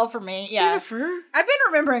work out well for me. Yeah. Jennifer, I've been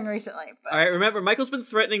remembering recently. But. All right, remember, Michael's been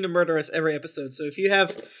threatening to murder us every episode. So if you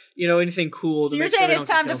have, anything cool, so you're saying it's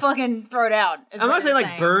time to fucking throw it out. I'm not saying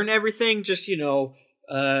like burn everything, just become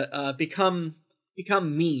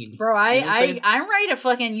mean. Bro, I'm ready to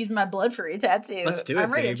fucking use my blood for a tattoo. Let's do it,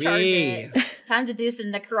 I'm ready baby. to charge it. Time to do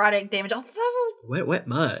some necrotic damage. Oh, wet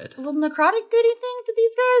mud. A little necrotic duty thing to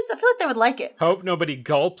these guys? I feel like they would like it. Hope nobody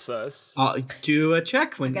gulps us. Do a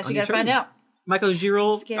check when. I guess we gotta find out. Michael, did you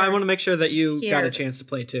roll? I want to make sure that you got a chance to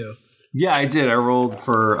play too. Yeah, I did. I rolled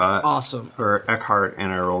for awesome for Eckhart,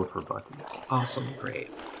 and I rolled for Bucky. Awesome, great.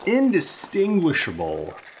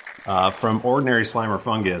 Indistinguishable from ordinary slime or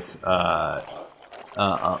fungus. A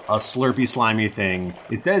slurpy, slimy thing.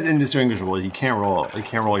 It says indistinguishable. You can't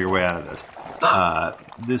roll your way out of this.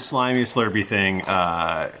 This slimy, slurpy thing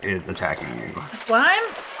is attacking you. Slime?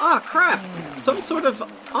 Oh crap! Some sort of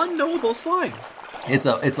unknowable slime.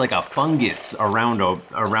 It's like a fungus around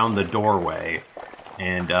the doorway,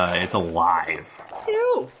 and it's alive.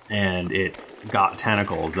 Ew. And it's got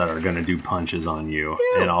tentacles that are going to do punches on you,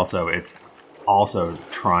 Ew. and also it's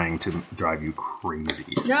trying to drive you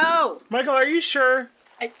crazy. No! Michael, are you sure?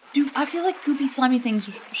 I feel like goopy, slimy things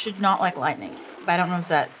should not like lightning, but I don't know if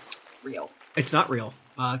that's real. It's not real,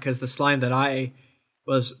 because the slime that I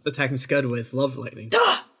was attacking Scud with loved lightning.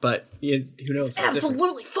 Duh! But who knows? It's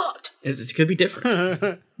absolutely fucked. It could be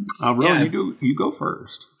different. Rowan, you go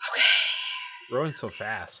first. Okay. Rowan's so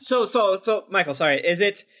fast. So, Michael, sorry. Is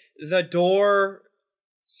it the door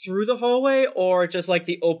through the hallway, or just like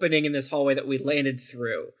the opening in this hallway that we landed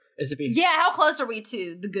through? Yeah, how close are we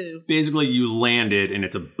to the goo? Basically, you landed and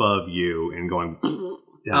it's above you and going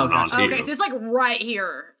down onto you. Okay, so it's like right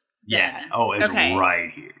here. Yeah. Oh, it's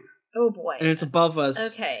right here. Oh boy. And it's above us.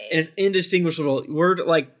 Okay. And it's indistinguishable. We're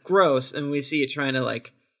like gross, and we see it trying to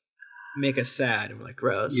like make us sad, and we're like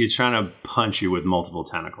gross. It's trying to punch you with multiple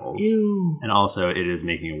tentacles. Ew. And also, it is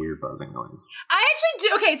making a weird buzzing noise. I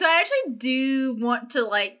actually do want to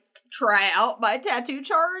like try out my tattoo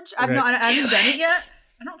charge. I haven't done it yet.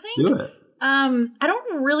 I don't think. Do it. I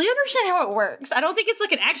don't really understand how it works. I don't think it's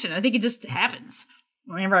like an action. I think it just happens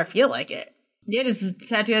whenever I feel like it. Yeah, this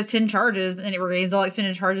tattoo has 10 charges, and it regains all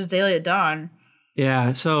extended charges daily at dawn.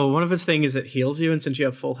 Yeah, so one of its things is it heals you, and since you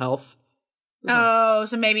have full health. Oh,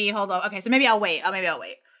 so maybe, hold on. Okay, so maybe I'll wait.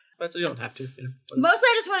 But you don't have to. Mostly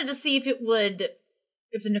I just wanted to see if the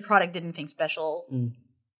necrotic did anything special.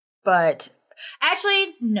 But,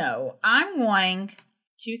 actually, no. I am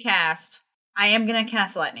going to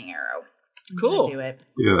cast Lightning Arrow. Cool. Do it.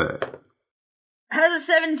 How does a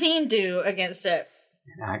 17 do against it?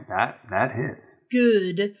 That hits.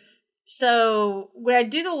 Good. So when I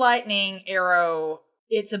do the lightning arrow,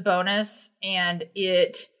 it's a bonus, and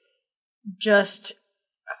it just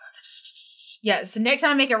so next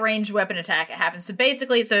time I make a ranged weapon attack, it happens. So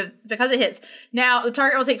basically, because it hits, now the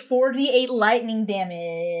target will take 4d8 lightning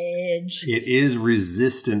damage. It is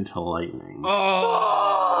resistant to lightning.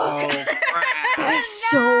 Oh, crap. That is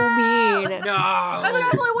so mean. No. That's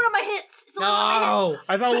like only one of my hits. It's only one of my hits.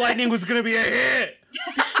 I thought lightning was going to be a hit.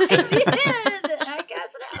 I did. I guess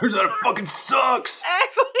it Turns out it fucking sucks. I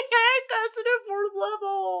casted it 4th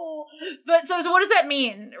level. But so what does that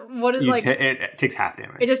mean? What is it takes half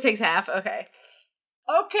damage. It just takes half. Okay.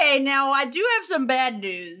 Okay. Now I do have some bad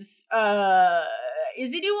news.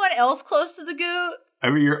 Is anyone else close to the goo? I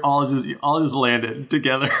mean, you're all just landed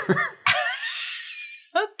together.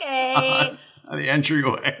 Okay. On the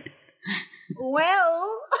entryway.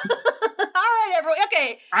 Well, all right, everyone.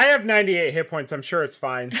 Okay. I have 98 hit points. I'm sure it's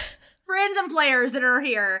fine. Friends and players that are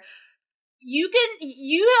here, you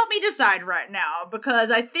help me decide right now,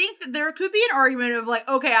 because I think that there could be an argument of like,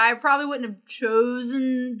 okay, I probably wouldn't have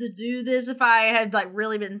chosen to do this if I had like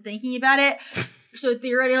really been thinking about it. So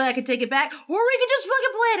theoretically, I could take it back, or we could just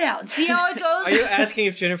fucking play it out and see how it goes. Are you asking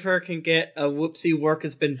if Jennifer can get a whoopsie work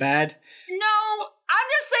has been bad? No, I'm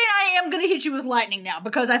just saying I am going to hit you with lightning now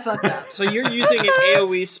because I fucked up. So you're using an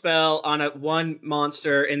AoE spell on one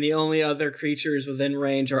monster, and the only other creatures within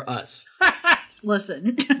range are us.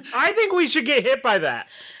 Listen. I think we should get hit by that.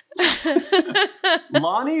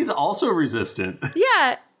 Lonnie's also resistant.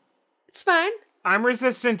 Yeah, it's fine. I'm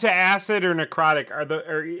resistant to acid or necrotic.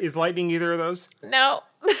 Is lightning either of those? No.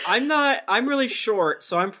 I'm not. I'm really short,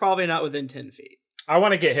 so I'm probably not within 10 feet. I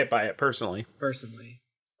want to get hit by it personally.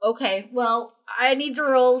 Okay, well, I need to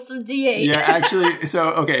roll some d8. Yeah, actually,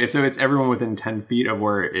 so it's everyone within 10 feet of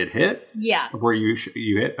where it hit? Yeah. Where you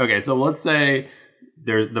hit? Okay, so let's say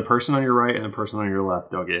there's the person on your right and the person on your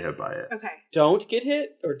left don't get hit by it. Okay. Don't get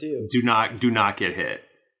hit or do? Do not get hit.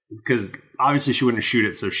 Because obviously she wouldn't shoot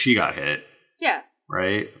it, so she got hit. Yeah.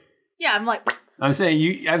 Right? Yeah, I'm like... I'm saying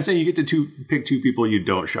you get to pick two people you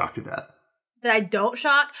don't shock to death. That I don't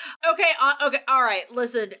shock? Okay, all right,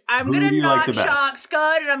 listen. I'm Who going do to you like not the best? shock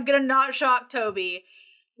Scud, and I'm going to not shock Toby.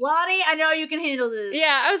 Lonnie, I know you can handle this.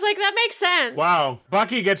 Yeah, I was like, that makes sense. Wow.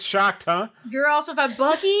 Bucky gets shocked, huh? You're also fine.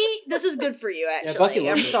 Bucky, this is good for you, actually. Bucky I'm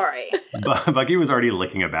loves it. sorry. Bucky was already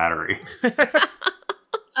licking a battery.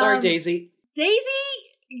 Sorry, Daisy. Daisy,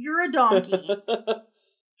 you're a donkey.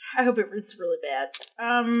 I hope it was really bad.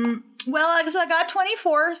 Well, I got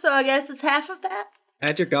 24, so I guess it's half of that.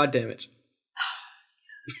 Add your god damage.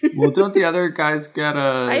 Well, don't the other guys get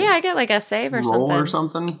a I get like a save or roll something. or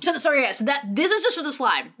something? So sorry, yeah. So this is just for the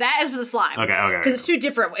slime. That is for the slime. Okay. Because it's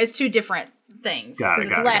two different things. Got it,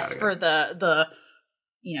 Because it's less for the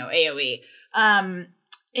AOE. And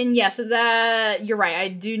yeah, so that you're right. I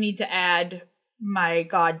do need to add my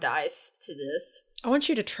god dice to this. I want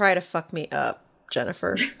you to try to fuck me up,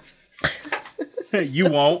 Jennifer. You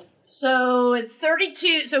won't. So it's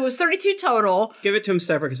 32. So it was 32 total. Give it to him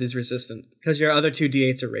separate because he's resistant. Because your other two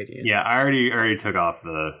d8s are radiant. Yeah, I already took off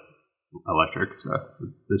the electric stuff,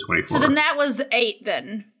 the 24. So then that was 8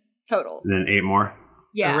 then total. And then 8 more.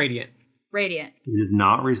 Yeah. Radiant. Radiant. It is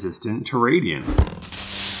not resistant to radiant.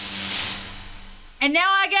 And now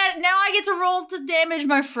I get to roll to damage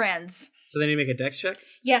my friends. So then you make a dex check?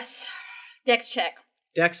 Yes. Dex check.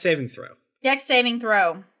 Dex saving throw. Dex saving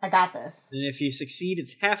throw. I got this. And if you succeed,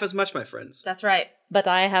 it's half as much, my friends. That's right. But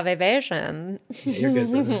I have evasion. Yeah, you're good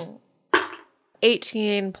for that.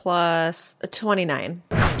 18 plus 29.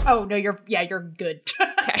 Oh no, you're good.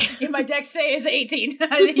 Okay. My dex say is 18.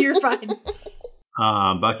 You're fine.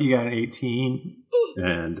 Bucky got an 18,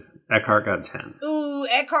 and Eckhart got 10. Ooh,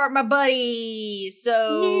 Eckhart, my buddy.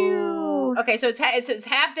 So okay, so it's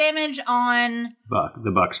half damage on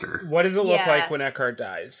The Buckster. What does it look Yeah. like when Eckhart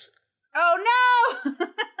dies? Oh no!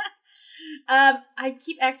 I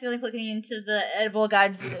keep accidentally clicking into the edible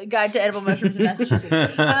guide to edible mushrooms in Massachusetts.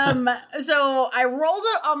 So I rolled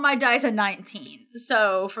it on my dice a 19.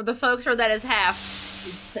 So for the folks where that is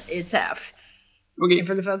half, it's half. Okay. And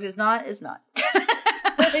for the folks it's not, it's not.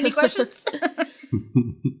 Any questions?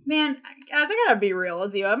 Man, guys, I gotta be real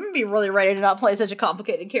with you. I'm gonna be really ready to not play such a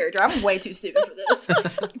complicated character. I'm way too stupid for this.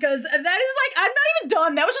 Because that is like, I'm not even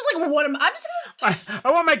done. That was just like one of I'm just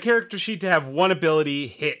I want my character sheet to have one ability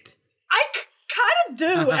hit. I kind of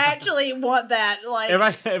do actually want that. Like,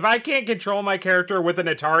 If I can't control my character with an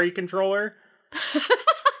Atari controller,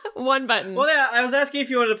 One button. Well, yeah, I was asking if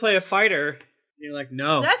you wanted to play a fighter. You're like,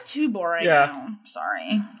 no. that's too boring. Yeah. Now.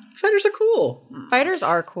 Sorry. Fighters are cool. Fighters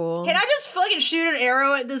are cool. Can I just fucking shoot an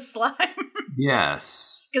arrow at this slime?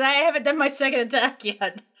 Yes. Because I haven't done my second attack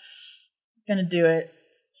yet. Gonna do it.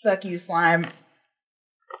 Fuck you, slime.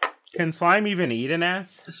 can slime even eat an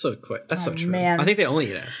ass? That's so quick. That's so true. man. I think they only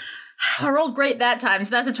eat ass. I rolled great that time,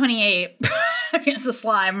 so that's a 28 against the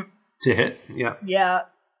slime. To hit? Yeah. Yeah.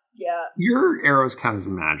 Yeah. Your arrows count as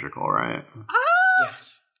magical, right?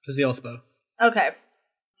 Yes. Because the oath bow. Okay.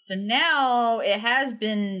 So now it has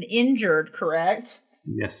been injured, correct?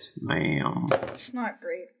 Yes, ma'am. It's not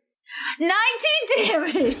great. 19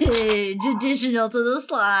 damage additional to the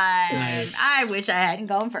slime. Nice. I wish I hadn't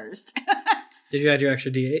gone first. Did you add your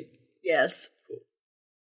extra d8? Yes.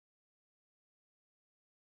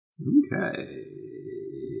 Okay.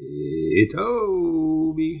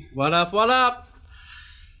 Toby. What up, what up?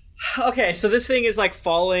 Okay, so this thing is like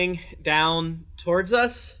falling down towards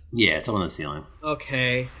us. Yeah, it's on the ceiling.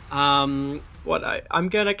 Okay. I'm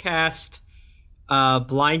gonna cast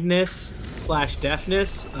blindness /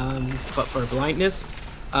 deafness, but for blindness.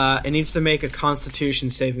 It needs to make a constitution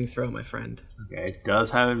saving throw, my friend. Okay, it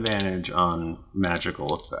does have advantage on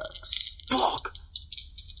magical effects. Fuck!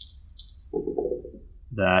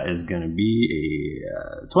 That is going to be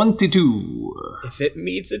a 22. If it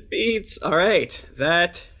meets, it beats. Alright,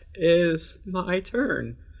 that is my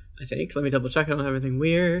turn. I think. Let me double check. I don't have anything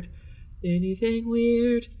weird. Anything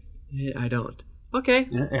weird? I don't. Okay.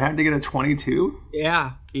 It had to get a 22?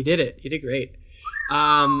 Yeah, you did it. You did great.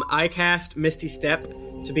 I cast Misty Step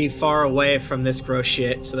to be far away from this gross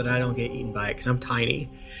shit so that I don't get eaten by it because I'm tiny.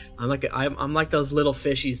 I'm like those little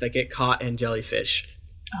fishies that get caught in jellyfish.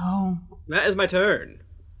 Oh. That is my turn.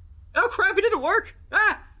 Oh crap! It didn't work.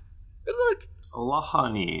 Ah, good luck.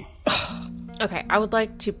 Lahani. Okay, I would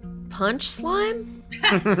like to punch slime.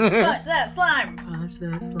 Punch that slime.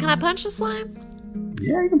 Can I punch the slime?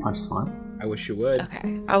 Yeah, you can punch slime. I wish you would.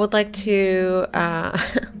 Okay, I would like to.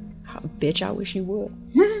 Bitch, I wish you would.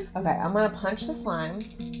 Okay, I'm gonna punch the slime.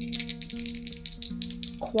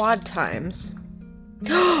 quad times.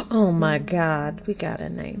 Oh my god, we got a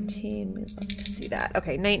 19. We'd love to see that.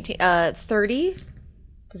 Okay, 19. 30.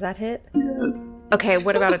 Does that hit? Yes. Okay,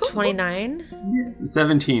 what about a 29? Yes.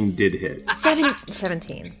 17 did hit.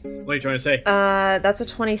 17. What are you trying to say? That's a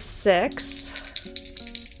 26.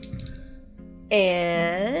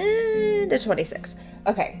 And a 26.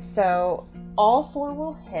 Okay, so all 4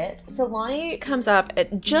 will hit. So Lonnie comes up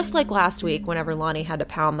at, just like last week whenever Lonnie had to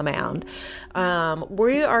pound the mound.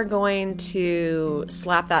 We are going to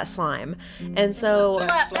slap that slime. And so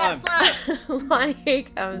Slap that slime. Lonnie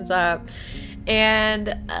comes up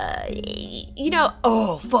and,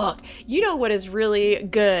 oh, fuck. You know what is really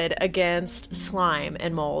good against slime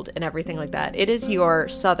and mold and everything like that? It is your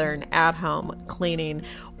Southern at-home cleaning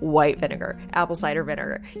white vinegar, apple cider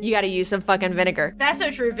vinegar. You got to use some fucking vinegar. That's so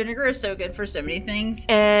true. Vinegar is so good for so many things.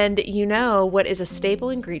 And you know what is a staple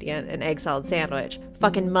ingredient in egg salad sandwich?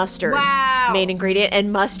 Fucking mustard. Wow. Main ingredient,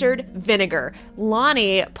 and mustard vinegar.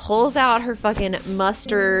 Lonnie pulls out her fucking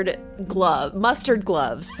mustard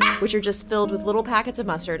gloves, which are just filled with little packets of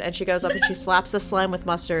mustard, and she goes up and she slaps the slime with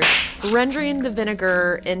mustard, rendering the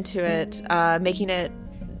vinegar into it, making it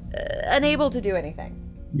unable to do anything.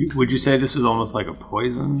 Would you say this was almost like a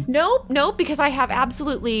poison? Nope, because I have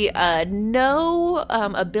absolutely no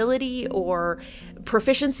ability or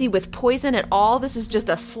proficiency with poison at all. This is just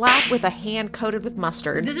a slap with a hand coated with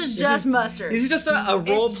mustard. This is just mustard. This is just a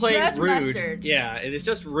role-playing just rude. mustard. Yeah, it is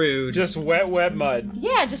just rude. Just wet mud.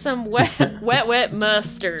 Yeah, just some wet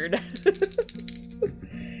mustard.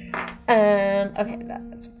 Okay,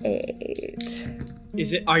 that's 8.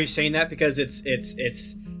 Is it? Are you saying that because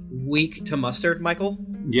it's weak to mustard, Michael?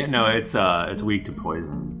 Yeah, no, it's weak to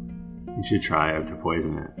poison. You should try to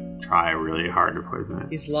poison it. Try really hard to poison it.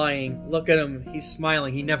 He's lying. Look at him. He's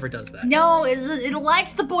smiling. He never does that. No, it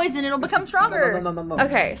likes the poison. It'll become stronger.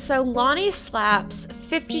 Okay, so Lonnie slaps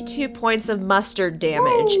 52 points of mustard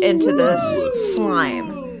damage into this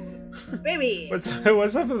slime. Baby. What's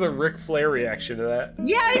up with the Ric Flair reaction to that?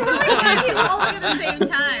 Yeah, I really want to all at the same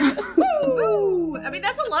time. Woo! I mean,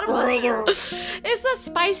 that's a lot of mustard. It's that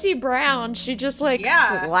spicy brown. She just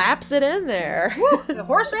slaps it in there. Woo! The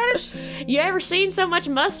horseradish? You ever seen so much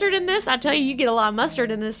mustard in this? I tell you get a lot of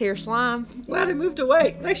mustard in this here slime. Glad I moved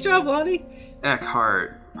away. Nice job, Lonnie.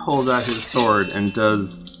 Eckhart pulls out his sword and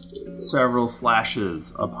does several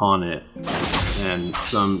slashes upon it, and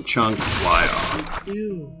some chunks fly off.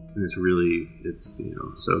 Ew. And it's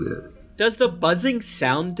so good. Does the buzzing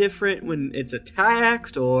sound different when it's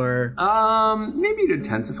attacked, or? Maybe it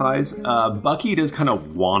intensifies. Bucky does kind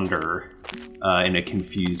of wander in a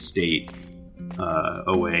confused state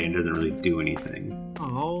away and doesn't really do anything.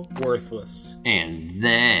 Oh. Worthless. And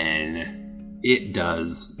then it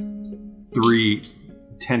does 3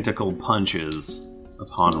 tentacle punches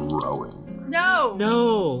upon Rowan.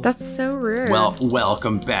 No. That's so rude. Well,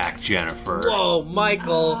 welcome back, Jennifer. Whoa,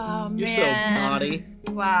 Michael. You're so man. naughty.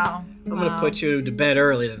 Wow. I'm going to put you to bed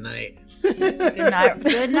early tonight.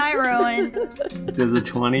 Good night, Rowan. Does a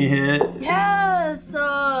 20 hit? Yes.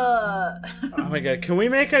 Oh my god, can we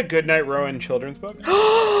make a Goodnight Rowan children's book?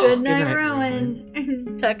 Good night,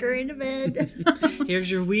 Rowan. Tuck her into bed.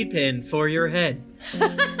 Here's your weed pin for your head.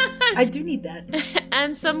 I do need that.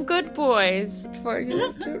 And some good boys for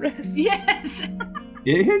you to rest. Yes.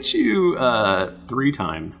 It hits you 3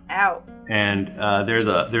 times. Ow. And there's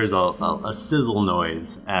a sizzle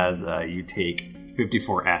noise as you take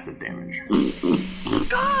 54 acid damage.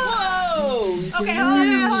 Whoa! Okay, hold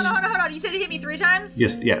on. You said it hit me 3 times?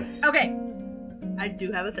 Yes. Okay. I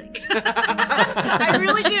do have a thing. I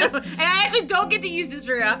really do. And I actually don't get to use this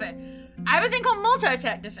very often. I have a thing called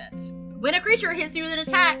multi-attack defense. When a creature hits you with an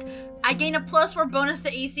attack, I gain a +4 bonus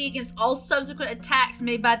to AC against all subsequent attacks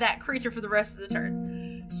made by that creature for the rest of the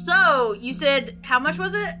turn. So, you said, how much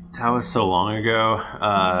was it? That was so long ago.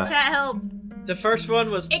 Chat help. The first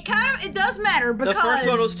one was... It does matter because... The first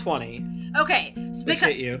one was 20. Okay. So Which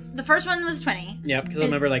hit you. The first one was 20. Yeah, because I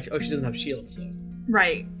remember she doesn't have shields, so...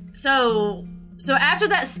 Right. So after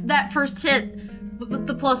that first hit,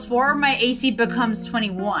 the +4, my AC becomes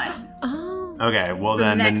 21. Oh. Okay, well For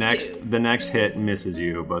then the the next hit misses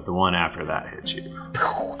you, but the one after that hits you.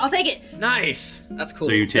 I'll take it. Nice. That's cool.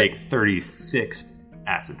 So you take 36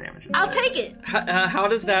 acid damage. I'll take it. How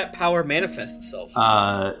does that power manifest itself?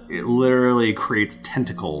 It literally creates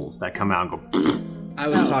tentacles that come out and go. I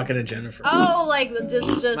was talking to Jennifer. Oh, like just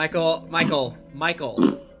Michael.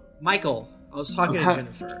 I was talking to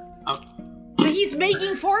Jennifer. But he's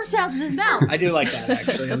making fork sounds with his mouth. I do like that,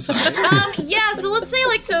 actually. I'm sorry. Yeah. So let's say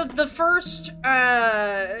the first it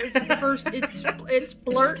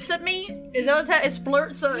splurts at me. Is that what it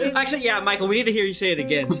splurts? So actually, yeah, Michael. We need to hear you say it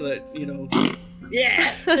again so that you know.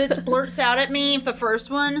 Yeah. So it blurts out at me the first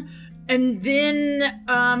one, and then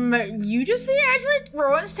you just see actually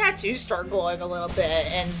Rowan's tattoos start glowing a little bit,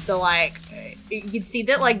 and so like you can see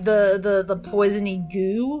that like the poisony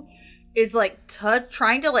goo is like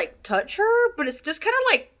trying to like touch her, but it's just kind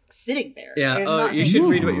of like sitting there. Yeah. and Oh, not you saying- should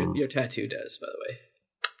read what your tattoo does, by the way.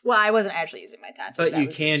 Well, I wasn't actually using my tattoo. But That you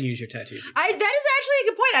was can just- use your tattoo. that is actually a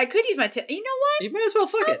good point. I could use my tattoo. You know what? You might as well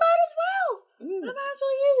fuck I it. might as well. I might as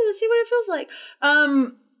well use it and see what it feels like.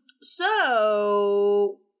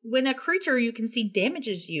 So when a creature you can see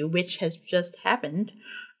damages you, which has just happened,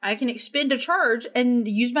 I can expend a charge and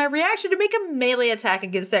use my reaction to make a melee attack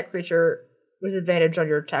against that creature with advantage on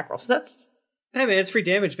your attack roll. So that's Hey man, it's free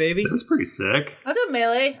damage, baby. That's pretty sick. I'll do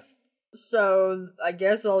melee. So I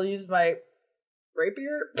guess I'll use my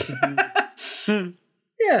rapier.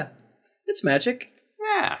 Yeah. It's magic.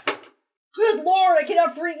 Yeah. Good lord, I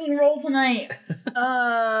cannot freaking roll tonight.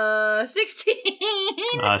 16.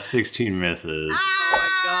 16 misses. Oh my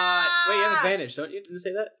god. Wait, you have advantage, don't you? Didn't you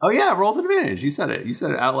say that? Oh yeah, roll with advantage. You said it. You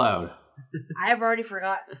said it out loud. I have already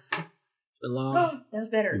forgotten. It's been long. That was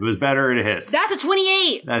better. It was better. It hits. That's a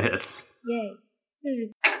 28. That hits. Yay.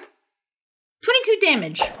 22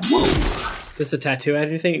 damage. Does the tattoo add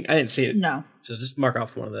anything? I didn't see it. No. So just mark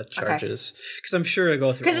off one of the charges. Because I'm sure it'll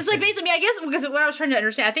go through. Because it's like basically, I guess, because what I was trying to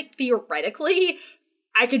understand, I think theoretically,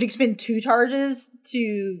 I could expend 2 charges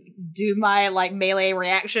to do my like melee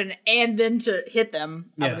reaction and then to hit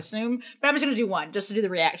them, I would assume. But I'm just going to do 1, just to do the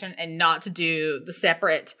reaction and not to do the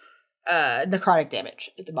separate necrotic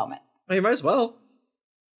damage at the moment. Well, you might as well.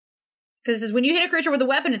 Because it says when you hit a creature with a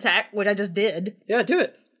weapon attack, which I just did. Yeah, do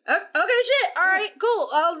it. Okay, shit. All right, cool.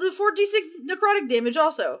 I'll do 4d6 necrotic damage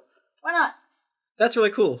also. Why not? That's really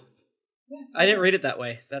cool. I didn't read it that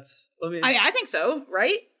way. That's. I think so,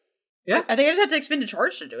 right? Yeah. I think I just have to expend a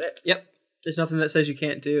charge to do it. Yep. There's nothing that says you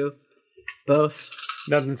can't do both.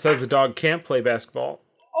 Nothing says a dog can't play basketball.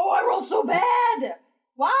 Oh, I rolled so bad.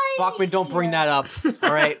 Why? Bachman, don't bring that up.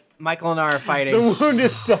 All right, Michael and I are fighting. The wound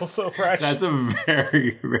is still so fresh. That's a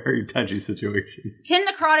very, very touchy situation. 10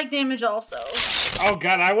 necrotic damage also. Oh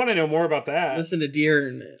god, I want to know more about that. Listen to deer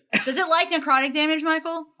and. Does it like necrotic damage,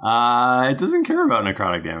 Michael? It doesn't care about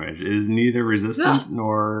necrotic damage. It is neither resistant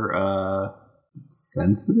nor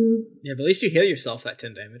sensitive. Yeah, but at least you heal yourself that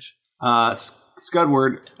 10 damage.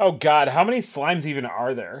 Scudward. Oh god, how many slimes even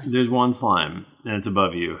are there? There's 1 slime, and it's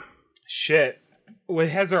above you. Shit. Wait,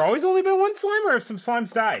 has there always only been 1 slime, or have some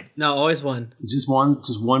slimes died? No, always 1. Just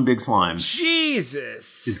one big slime.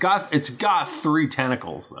 Jesus. It's got 3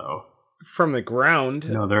 tentacles though. From the ground.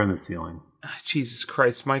 No, they're in the ceiling. Jesus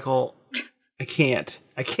Christ, Michael. I can't.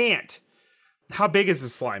 How big is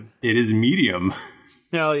this slime? It is medium.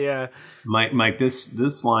 Hell yeah. Mike, this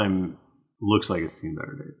slime looks like it's seen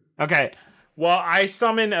better days. Okay. Well, I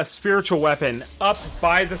summon a spiritual weapon up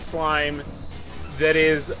by the slime that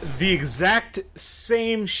is the exact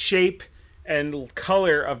same shape and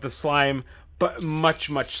color of the slime, but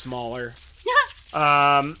much, much smaller.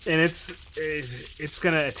 And it's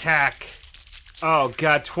gonna attack. Oh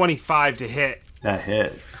god, 25 to hit. That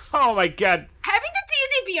hits. Oh my god. Having the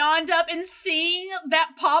D&D Beyond up and seeing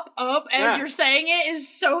that pop up as you're saying it is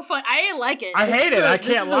so fun. I like it. I hate it. I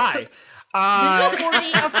can't lie. This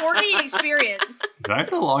is a 4D experience. Do I have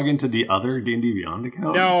to log into the other D&D Beyond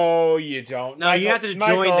account? No, you don't. No, you have to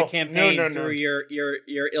join the campaign through your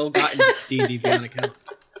ill-gotten D&D Beyond account.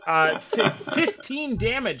 15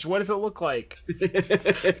 damage. What does it look like?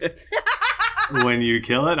 When you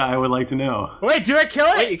kill it, I would like to know. Wait, do I kill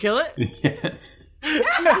it? Wait, you kill it? Yes.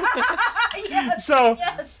 Yes.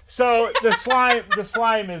 So the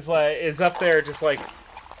slime is up there, just like.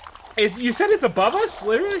 You said it's above us,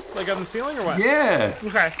 literally, like on the ceiling, or what? Yeah.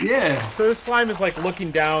 Okay. Yeah. So this slime is like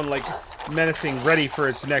looking down, like menacing, ready for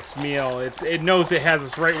its next meal. It knows it has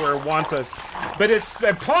us right where it wants us, but it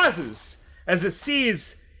pauses as it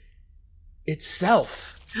sees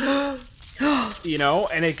itself. You know,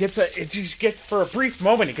 and it just gets for a brief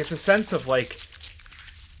moment. It gets a sense of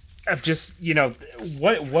just, you know,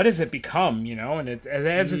 what does it become, you know, and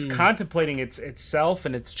as it's contemplating itself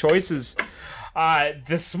and its choices.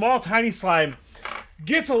 This small, tiny slime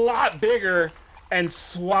gets a lot bigger and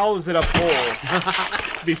swallows it up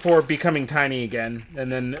whole before becoming tiny again.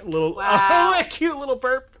 And then a cute little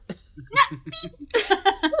burp.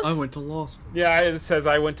 I went to law school. Yeah, it says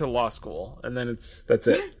I went to law school, and then that's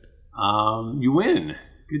it. You win.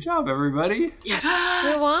 Good job, everybody. Yes.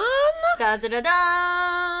 You won? Da, da, da,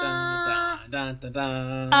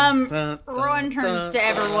 da. Rowan turns to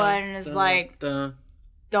everyone and is like,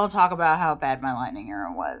 don't talk about how bad my lightning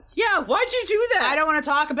arrow was. Yeah, why'd you do that? I don't want to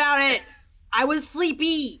talk about it. I was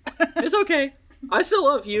sleepy. It's okay. I still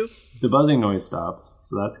love you. The buzzing noise stops,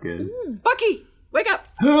 so that's good. Bucky, wake up!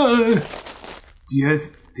 Do you guys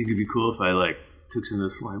think it'd be cool if I took some of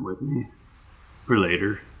this slime with me for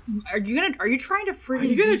later? Are you trying to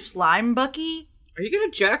freaking do slime, Bucky? Are you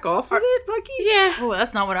gonna jack off with it, Bucky? Yeah. Oh,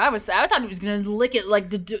 that's not what I thought he was gonna lick it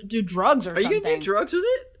to do drugs or something. Are you gonna do drugs with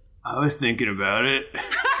it? I was thinking about it.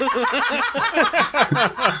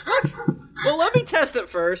 Well, let me test it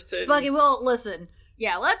first. Bucky, well, listen.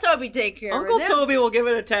 Yeah, let Toby take care Uncle of it. Toby will give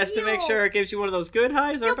it a test to make sure it gives you one of those good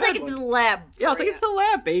highs or He'll a bad take it one. to the lab. Yeah, I'll take it to the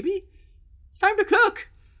lab, baby. It's time to cook.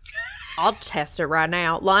 I'll test it right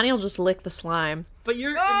now. Lonnie will just lick the slime. But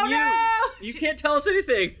you're immune. You can't tell us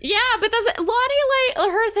anything. Yeah, but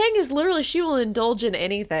Lonnie, her thing is literally she will indulge in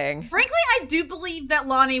anything. Frankly, I do believe that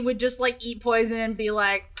Lonnie would just eat poison and be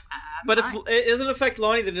like. But if it doesn't affect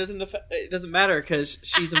Lonnie, then it doesn't matter because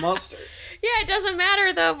she's a monster. Yeah, it doesn't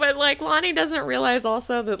matter though. But Lonnie doesn't realize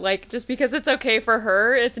also that just because it's okay for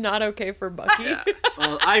her, it's not okay for Bucky. Yeah.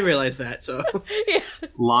 Well, I realize that. So yeah.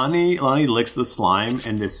 Lonnie licks the slime,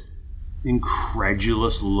 and this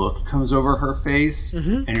incredulous look comes over her face,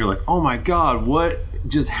 and you're like, "Oh my god, what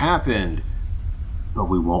just happened?" But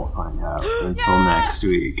we won't find out until next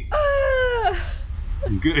week.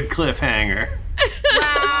 Good cliffhanger.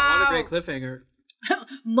 Wow, what a great cliffhanger.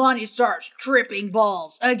 Lonnie starts tripping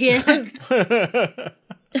balls again.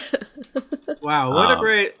 Wow, what a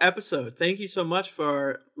great episode. Thank you so much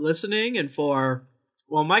for listening and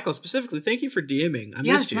Michael, specifically, thank you for DMing. I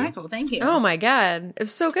missed you. Michael, thank you. Oh my god. It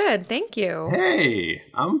was so good. Thank you. Hey,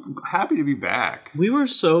 I'm happy to be back. We were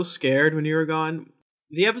so scared when you were gone.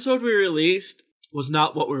 The episode we released was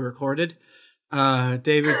not what we recorded.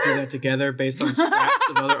 David threw that together based on scraps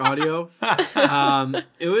of other audio.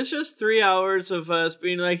 It was just 3 hours of us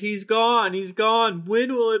being like, he's gone.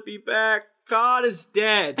 When will it be back? God is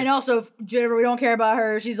dead. And also, Jennifer, we don't care about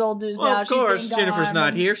her. She's old news now. Of course, Jennifer's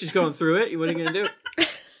not here. She's going through it. What are you going to do?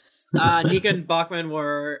 Nika and Bachman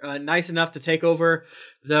were nice enough to take over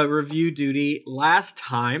the review duty last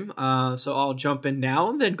time, so I'll jump in now,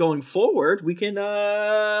 and then going forward, we can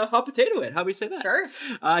hot potato it. How do we say that? Sure.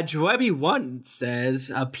 Joebby1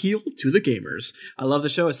 says, appeal to the gamers. I love the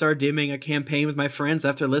show. I started DMing a campaign with my friends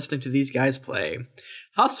after listening to these guys play.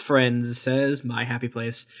 Huff's Friends says, my happy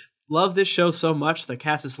place. Love this show so much. The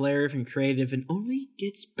cast is hilarious and creative and only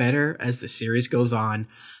gets better as the series goes on.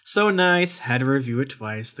 So nice. Had to review it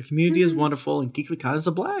twice. The community is wonderful and GeeklyCon is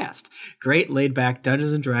a blast. Great laid-back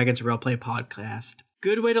Dungeons & Dragons roleplay podcast.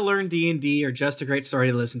 Good way to learn D&D or just a great story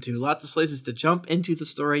to listen to. Lots of places to jump into the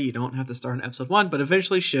story. You don't have to start in episode 1, but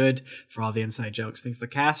eventually should for all the inside jokes. Thanks to the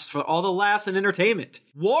cast for all the laughs and entertainment.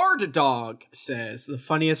 Ward Dog says, the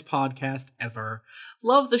funniest podcast ever.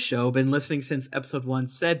 Love the show. Been listening since episode 1.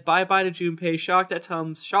 Said bye-bye to Junpei. Shocked at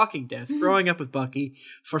Tom's shocking death. Growing up with Bucky.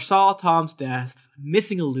 Foresaw Tom's death.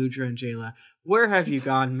 Missing Aludra and Jayla. Where have you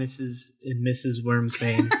gone, Mrs. and Mrs.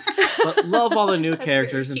 Wormsbane? But love all the new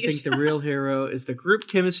characters really and think the real hero is the group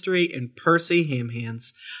chemistry and Percy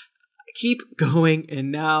Hamhands. Keep going,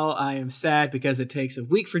 and now I am sad because it takes a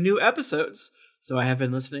week for new episodes. So I have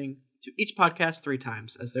been listening to each podcast 3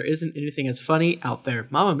 times, as there isn't anything as funny out there.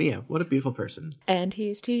 Mamma mia, what a beautiful person. And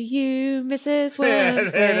here's to you, Mrs.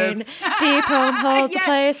 Wormsbane. Deep home holds a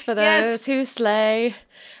place for those who slay.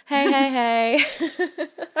 Hey, hey, hey.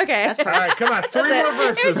 Okay. All right, come on. 3 more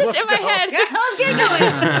verses. It was just Let's in my go. head. Let's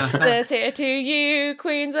get going. Let's hear to you,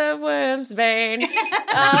 Queens of Wormsbane.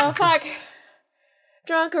 Oh, fuck.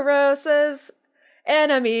 Drunkerosa's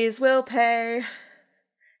enemies will pay.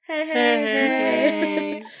 Hey, hey,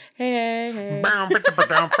 hey. Hey, hey, hey.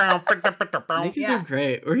 Nikki's are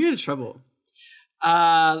great. We're getting in trouble.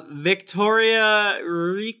 Victoria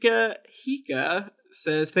Rika Hika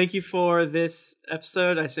says, thank you for this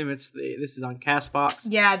episode. I assume this is on CastBox.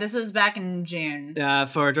 Yeah, this is back in June.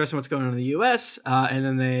 For addressing what's going on in the U.S. And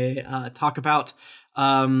then they talk about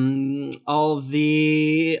all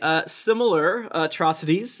the similar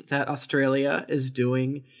atrocities that Australia is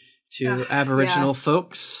doing to Aboriginal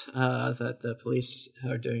folks that the police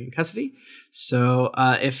are doing in custody. So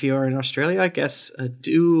if you're in Australia, I guess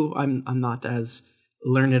I'm not as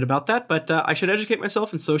learned about that, but I should educate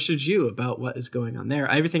myself, and so should you, about what is going on there.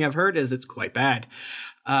 Everything I've heard is it's quite bad.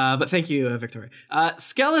 But thank you, Victoria.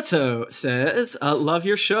 Skeleto says, love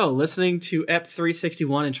your show. Listening to EP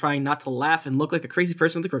 361 and trying not to laugh and look like a crazy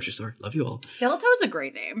person at the grocery store. Love you all. Skeleto is a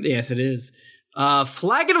great name. Yes, it is.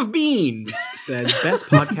 Flagon of Beans says, best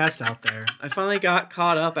podcast out there. I finally got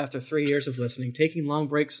caught up after 3 years of listening, taking long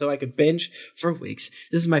breaks so I could binge for weeks.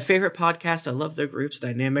 This is my favorite podcast. I love the group's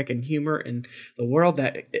dynamic and humor in the world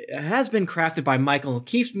that has been crafted by Michael and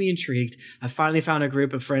keeps me intrigued. I finally found a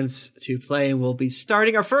group of friends to play and we'll be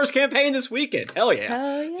starting our first campaign this weekend. Hell yeah.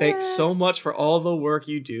 Hell yeah. Thanks so much for all the work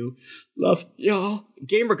you do. Love y'all.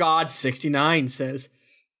 GamerGod69 says,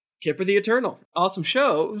 Kipper the Eternal. Awesome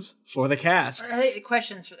shows for the cast. I think the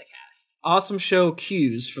questions for the cast. Awesome show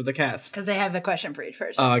cues for the cast. Because they have a question for each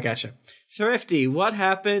person. Oh, I gotcha. Thrifty, what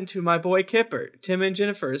happened to my boy Kipper? Tim and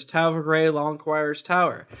Jennifer's Tower Gray Longquire's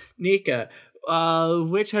Tower. Nika,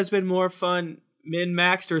 which has been more fun,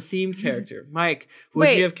 min-maxed or themed character? Mike,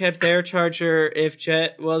 would you have kept Bear Charger if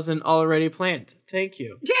Jet wasn't already planned? Thank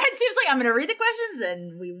you. Yeah, Tim's like, I'm going to read the questions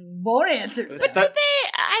and we won't answer them. But did they?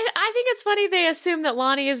 I think it's funny they assume that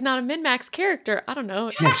Lonnie is not a min-max character. I don't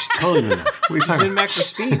know. Yeah, she's totally min-max. What are you talking about? Min-max for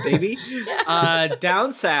speed, baby.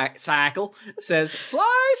 Cycle says,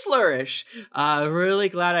 Fly Flourish. Really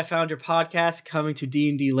glad I found your podcast coming to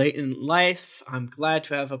D&D late in life. I'm glad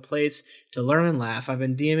to have a place to learn and laugh. I've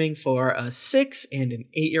been DMing for a 6 and an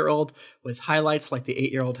 8-year-old with highlights like the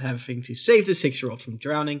 8-year-old having to save the 6-year-old from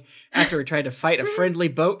drowning after he tried to fight a friendly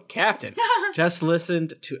boat captain. Just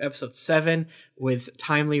listened to episode 7 with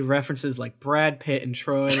timely references like Brad Pitt and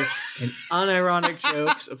Troy and unironic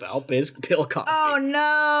jokes about Bill Cosby. Oh, no.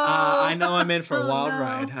 I know I'm in for a wild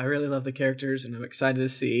ride. I really love the characters, and I'm excited to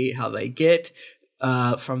see how they get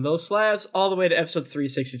from those slabs all the way to episode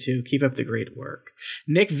 362. Keep up the great work.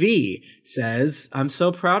 Nick V says, I'm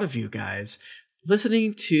so proud of you guys.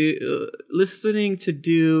 Listening to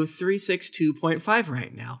do 362.5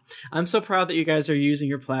 right now. I'm so proud that you guys are using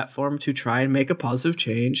your platform to try and make a positive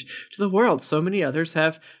change to the world. So many others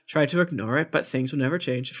have tried to ignore it, but things will never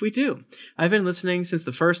change if we do. I've been listening since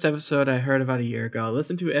the first episode I heard about a year ago. I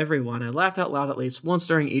listened to everyone. I laughed out loud at least once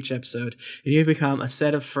during each episode, and you've become a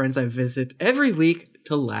set of friends I visit every week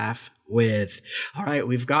to laugh with. All right,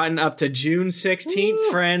 we've gotten up to June 16th,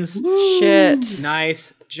 friends. Shit.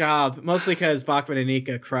 Nice job. Mostly because Bachman and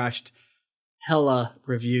Nika crushed hella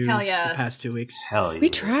reviews the past 2 weeks. Hell yeah. We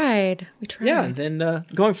tried. Yeah, and then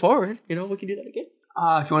going forward, we can do that again.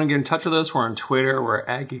 If you want to get in touch with us, we're on Twitter. We're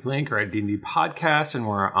at GeekLink or at D&D Podcast, and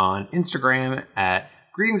we're on Instagram at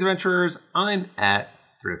Greetings Adventurers. I'm at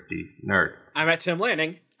Thrifty Nerd. I'm at Tim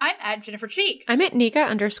Lanning. I'm at Jennifer Cheek. I'm at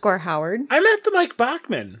Nika_Howard. I'm at the Mike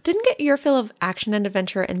Bachman. Didn't get your fill of action and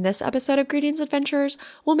adventure in this episode of Greetings Adventurers?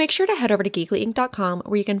 Well, make sure to head over to geeklyinc.com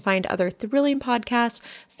where you can find other thrilling podcasts,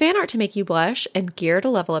 fan art to make you blush, and gear to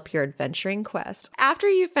level up your adventuring quest. After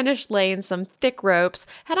you've finished laying some thick ropes,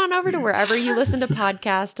 head on over to wherever you listen to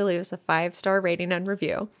podcasts to leave us a 5-star rating and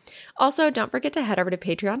review. Also, don't forget to head over to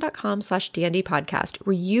patreon.com/DND podcast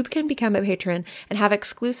where you can become a patron and have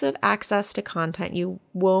exclusive access to content you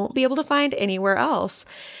won't be able to find anywhere else.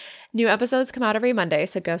 New episodes come out every Monday,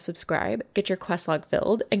 so go subscribe, get your quest log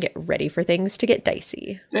filled, and get ready for things to get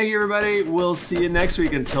dicey. Thank you, everybody. We'll see you next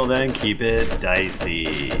week. Until then, keep it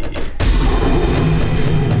dicey.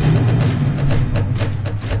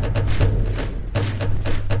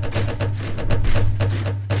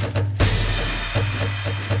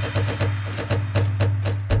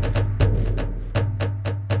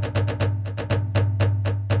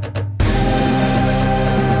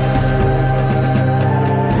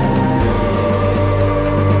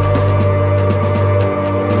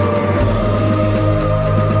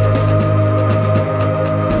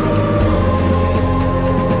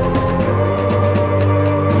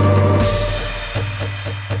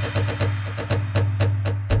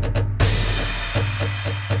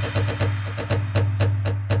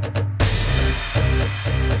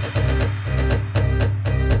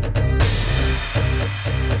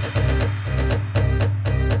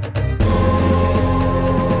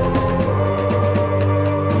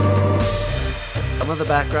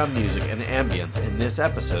 Background music and ambience in this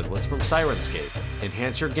episode was from Sirenscape.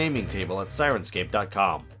 Enhance your gaming table at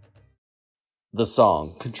Sirenscape.com. The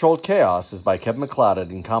song Controlled Chaos is by Kevin MacLeod at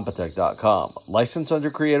Incompetech.com. Licensed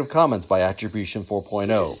under Creative Commons by Attribution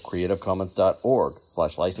 4.0.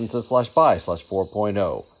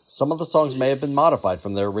 CreativeCommons.org/licenses/by/4.0. Some of the songs may have been modified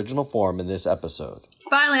from their original form in this episode.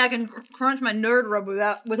 Finally, I can crunch my nerd rub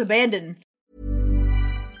with abandon.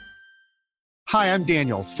 Hi, I'm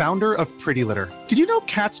Daniel, founder of Pretty Litter. Did you know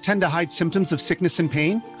cats tend to hide symptoms of sickness and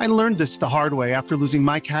pain? I learned this the hard way after losing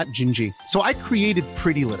my cat, Gingy. So I created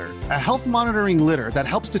Pretty Litter, a health monitoring litter that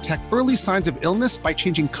helps detect early signs of illness by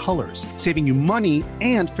changing colors, saving you money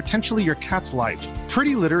and potentially your cat's life.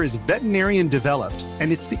 Pretty Litter is veterinarian developed,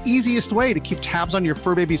 and it's the easiest way to keep tabs on your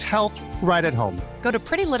fur baby's health right at home. Go to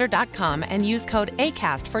prettylitter.com and use code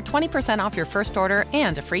ACAST for 20% off your first order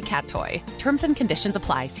and a free cat toy. Terms and conditions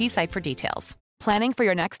apply. See site for details. Planning for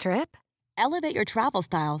your next trip? Elevate your travel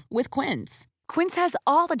style with Quince. Quince has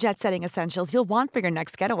all the jet-setting essentials you'll want for your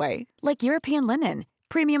next getaway, like European linen,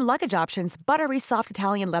 premium luggage options, buttery soft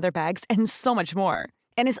Italian leather bags, and so much more.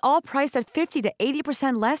 And is all priced at 50 to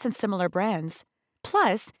 80% less than similar brands.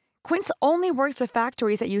 Plus, Quince only works with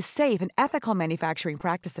factories that use safe and ethical manufacturing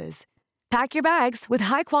practices. Pack your bags with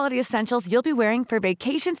high-quality essentials you'll be wearing for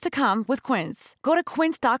vacations to come with Quince. Go to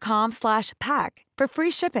quince.com/pack for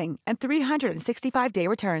free shipping and 365-day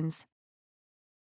returns.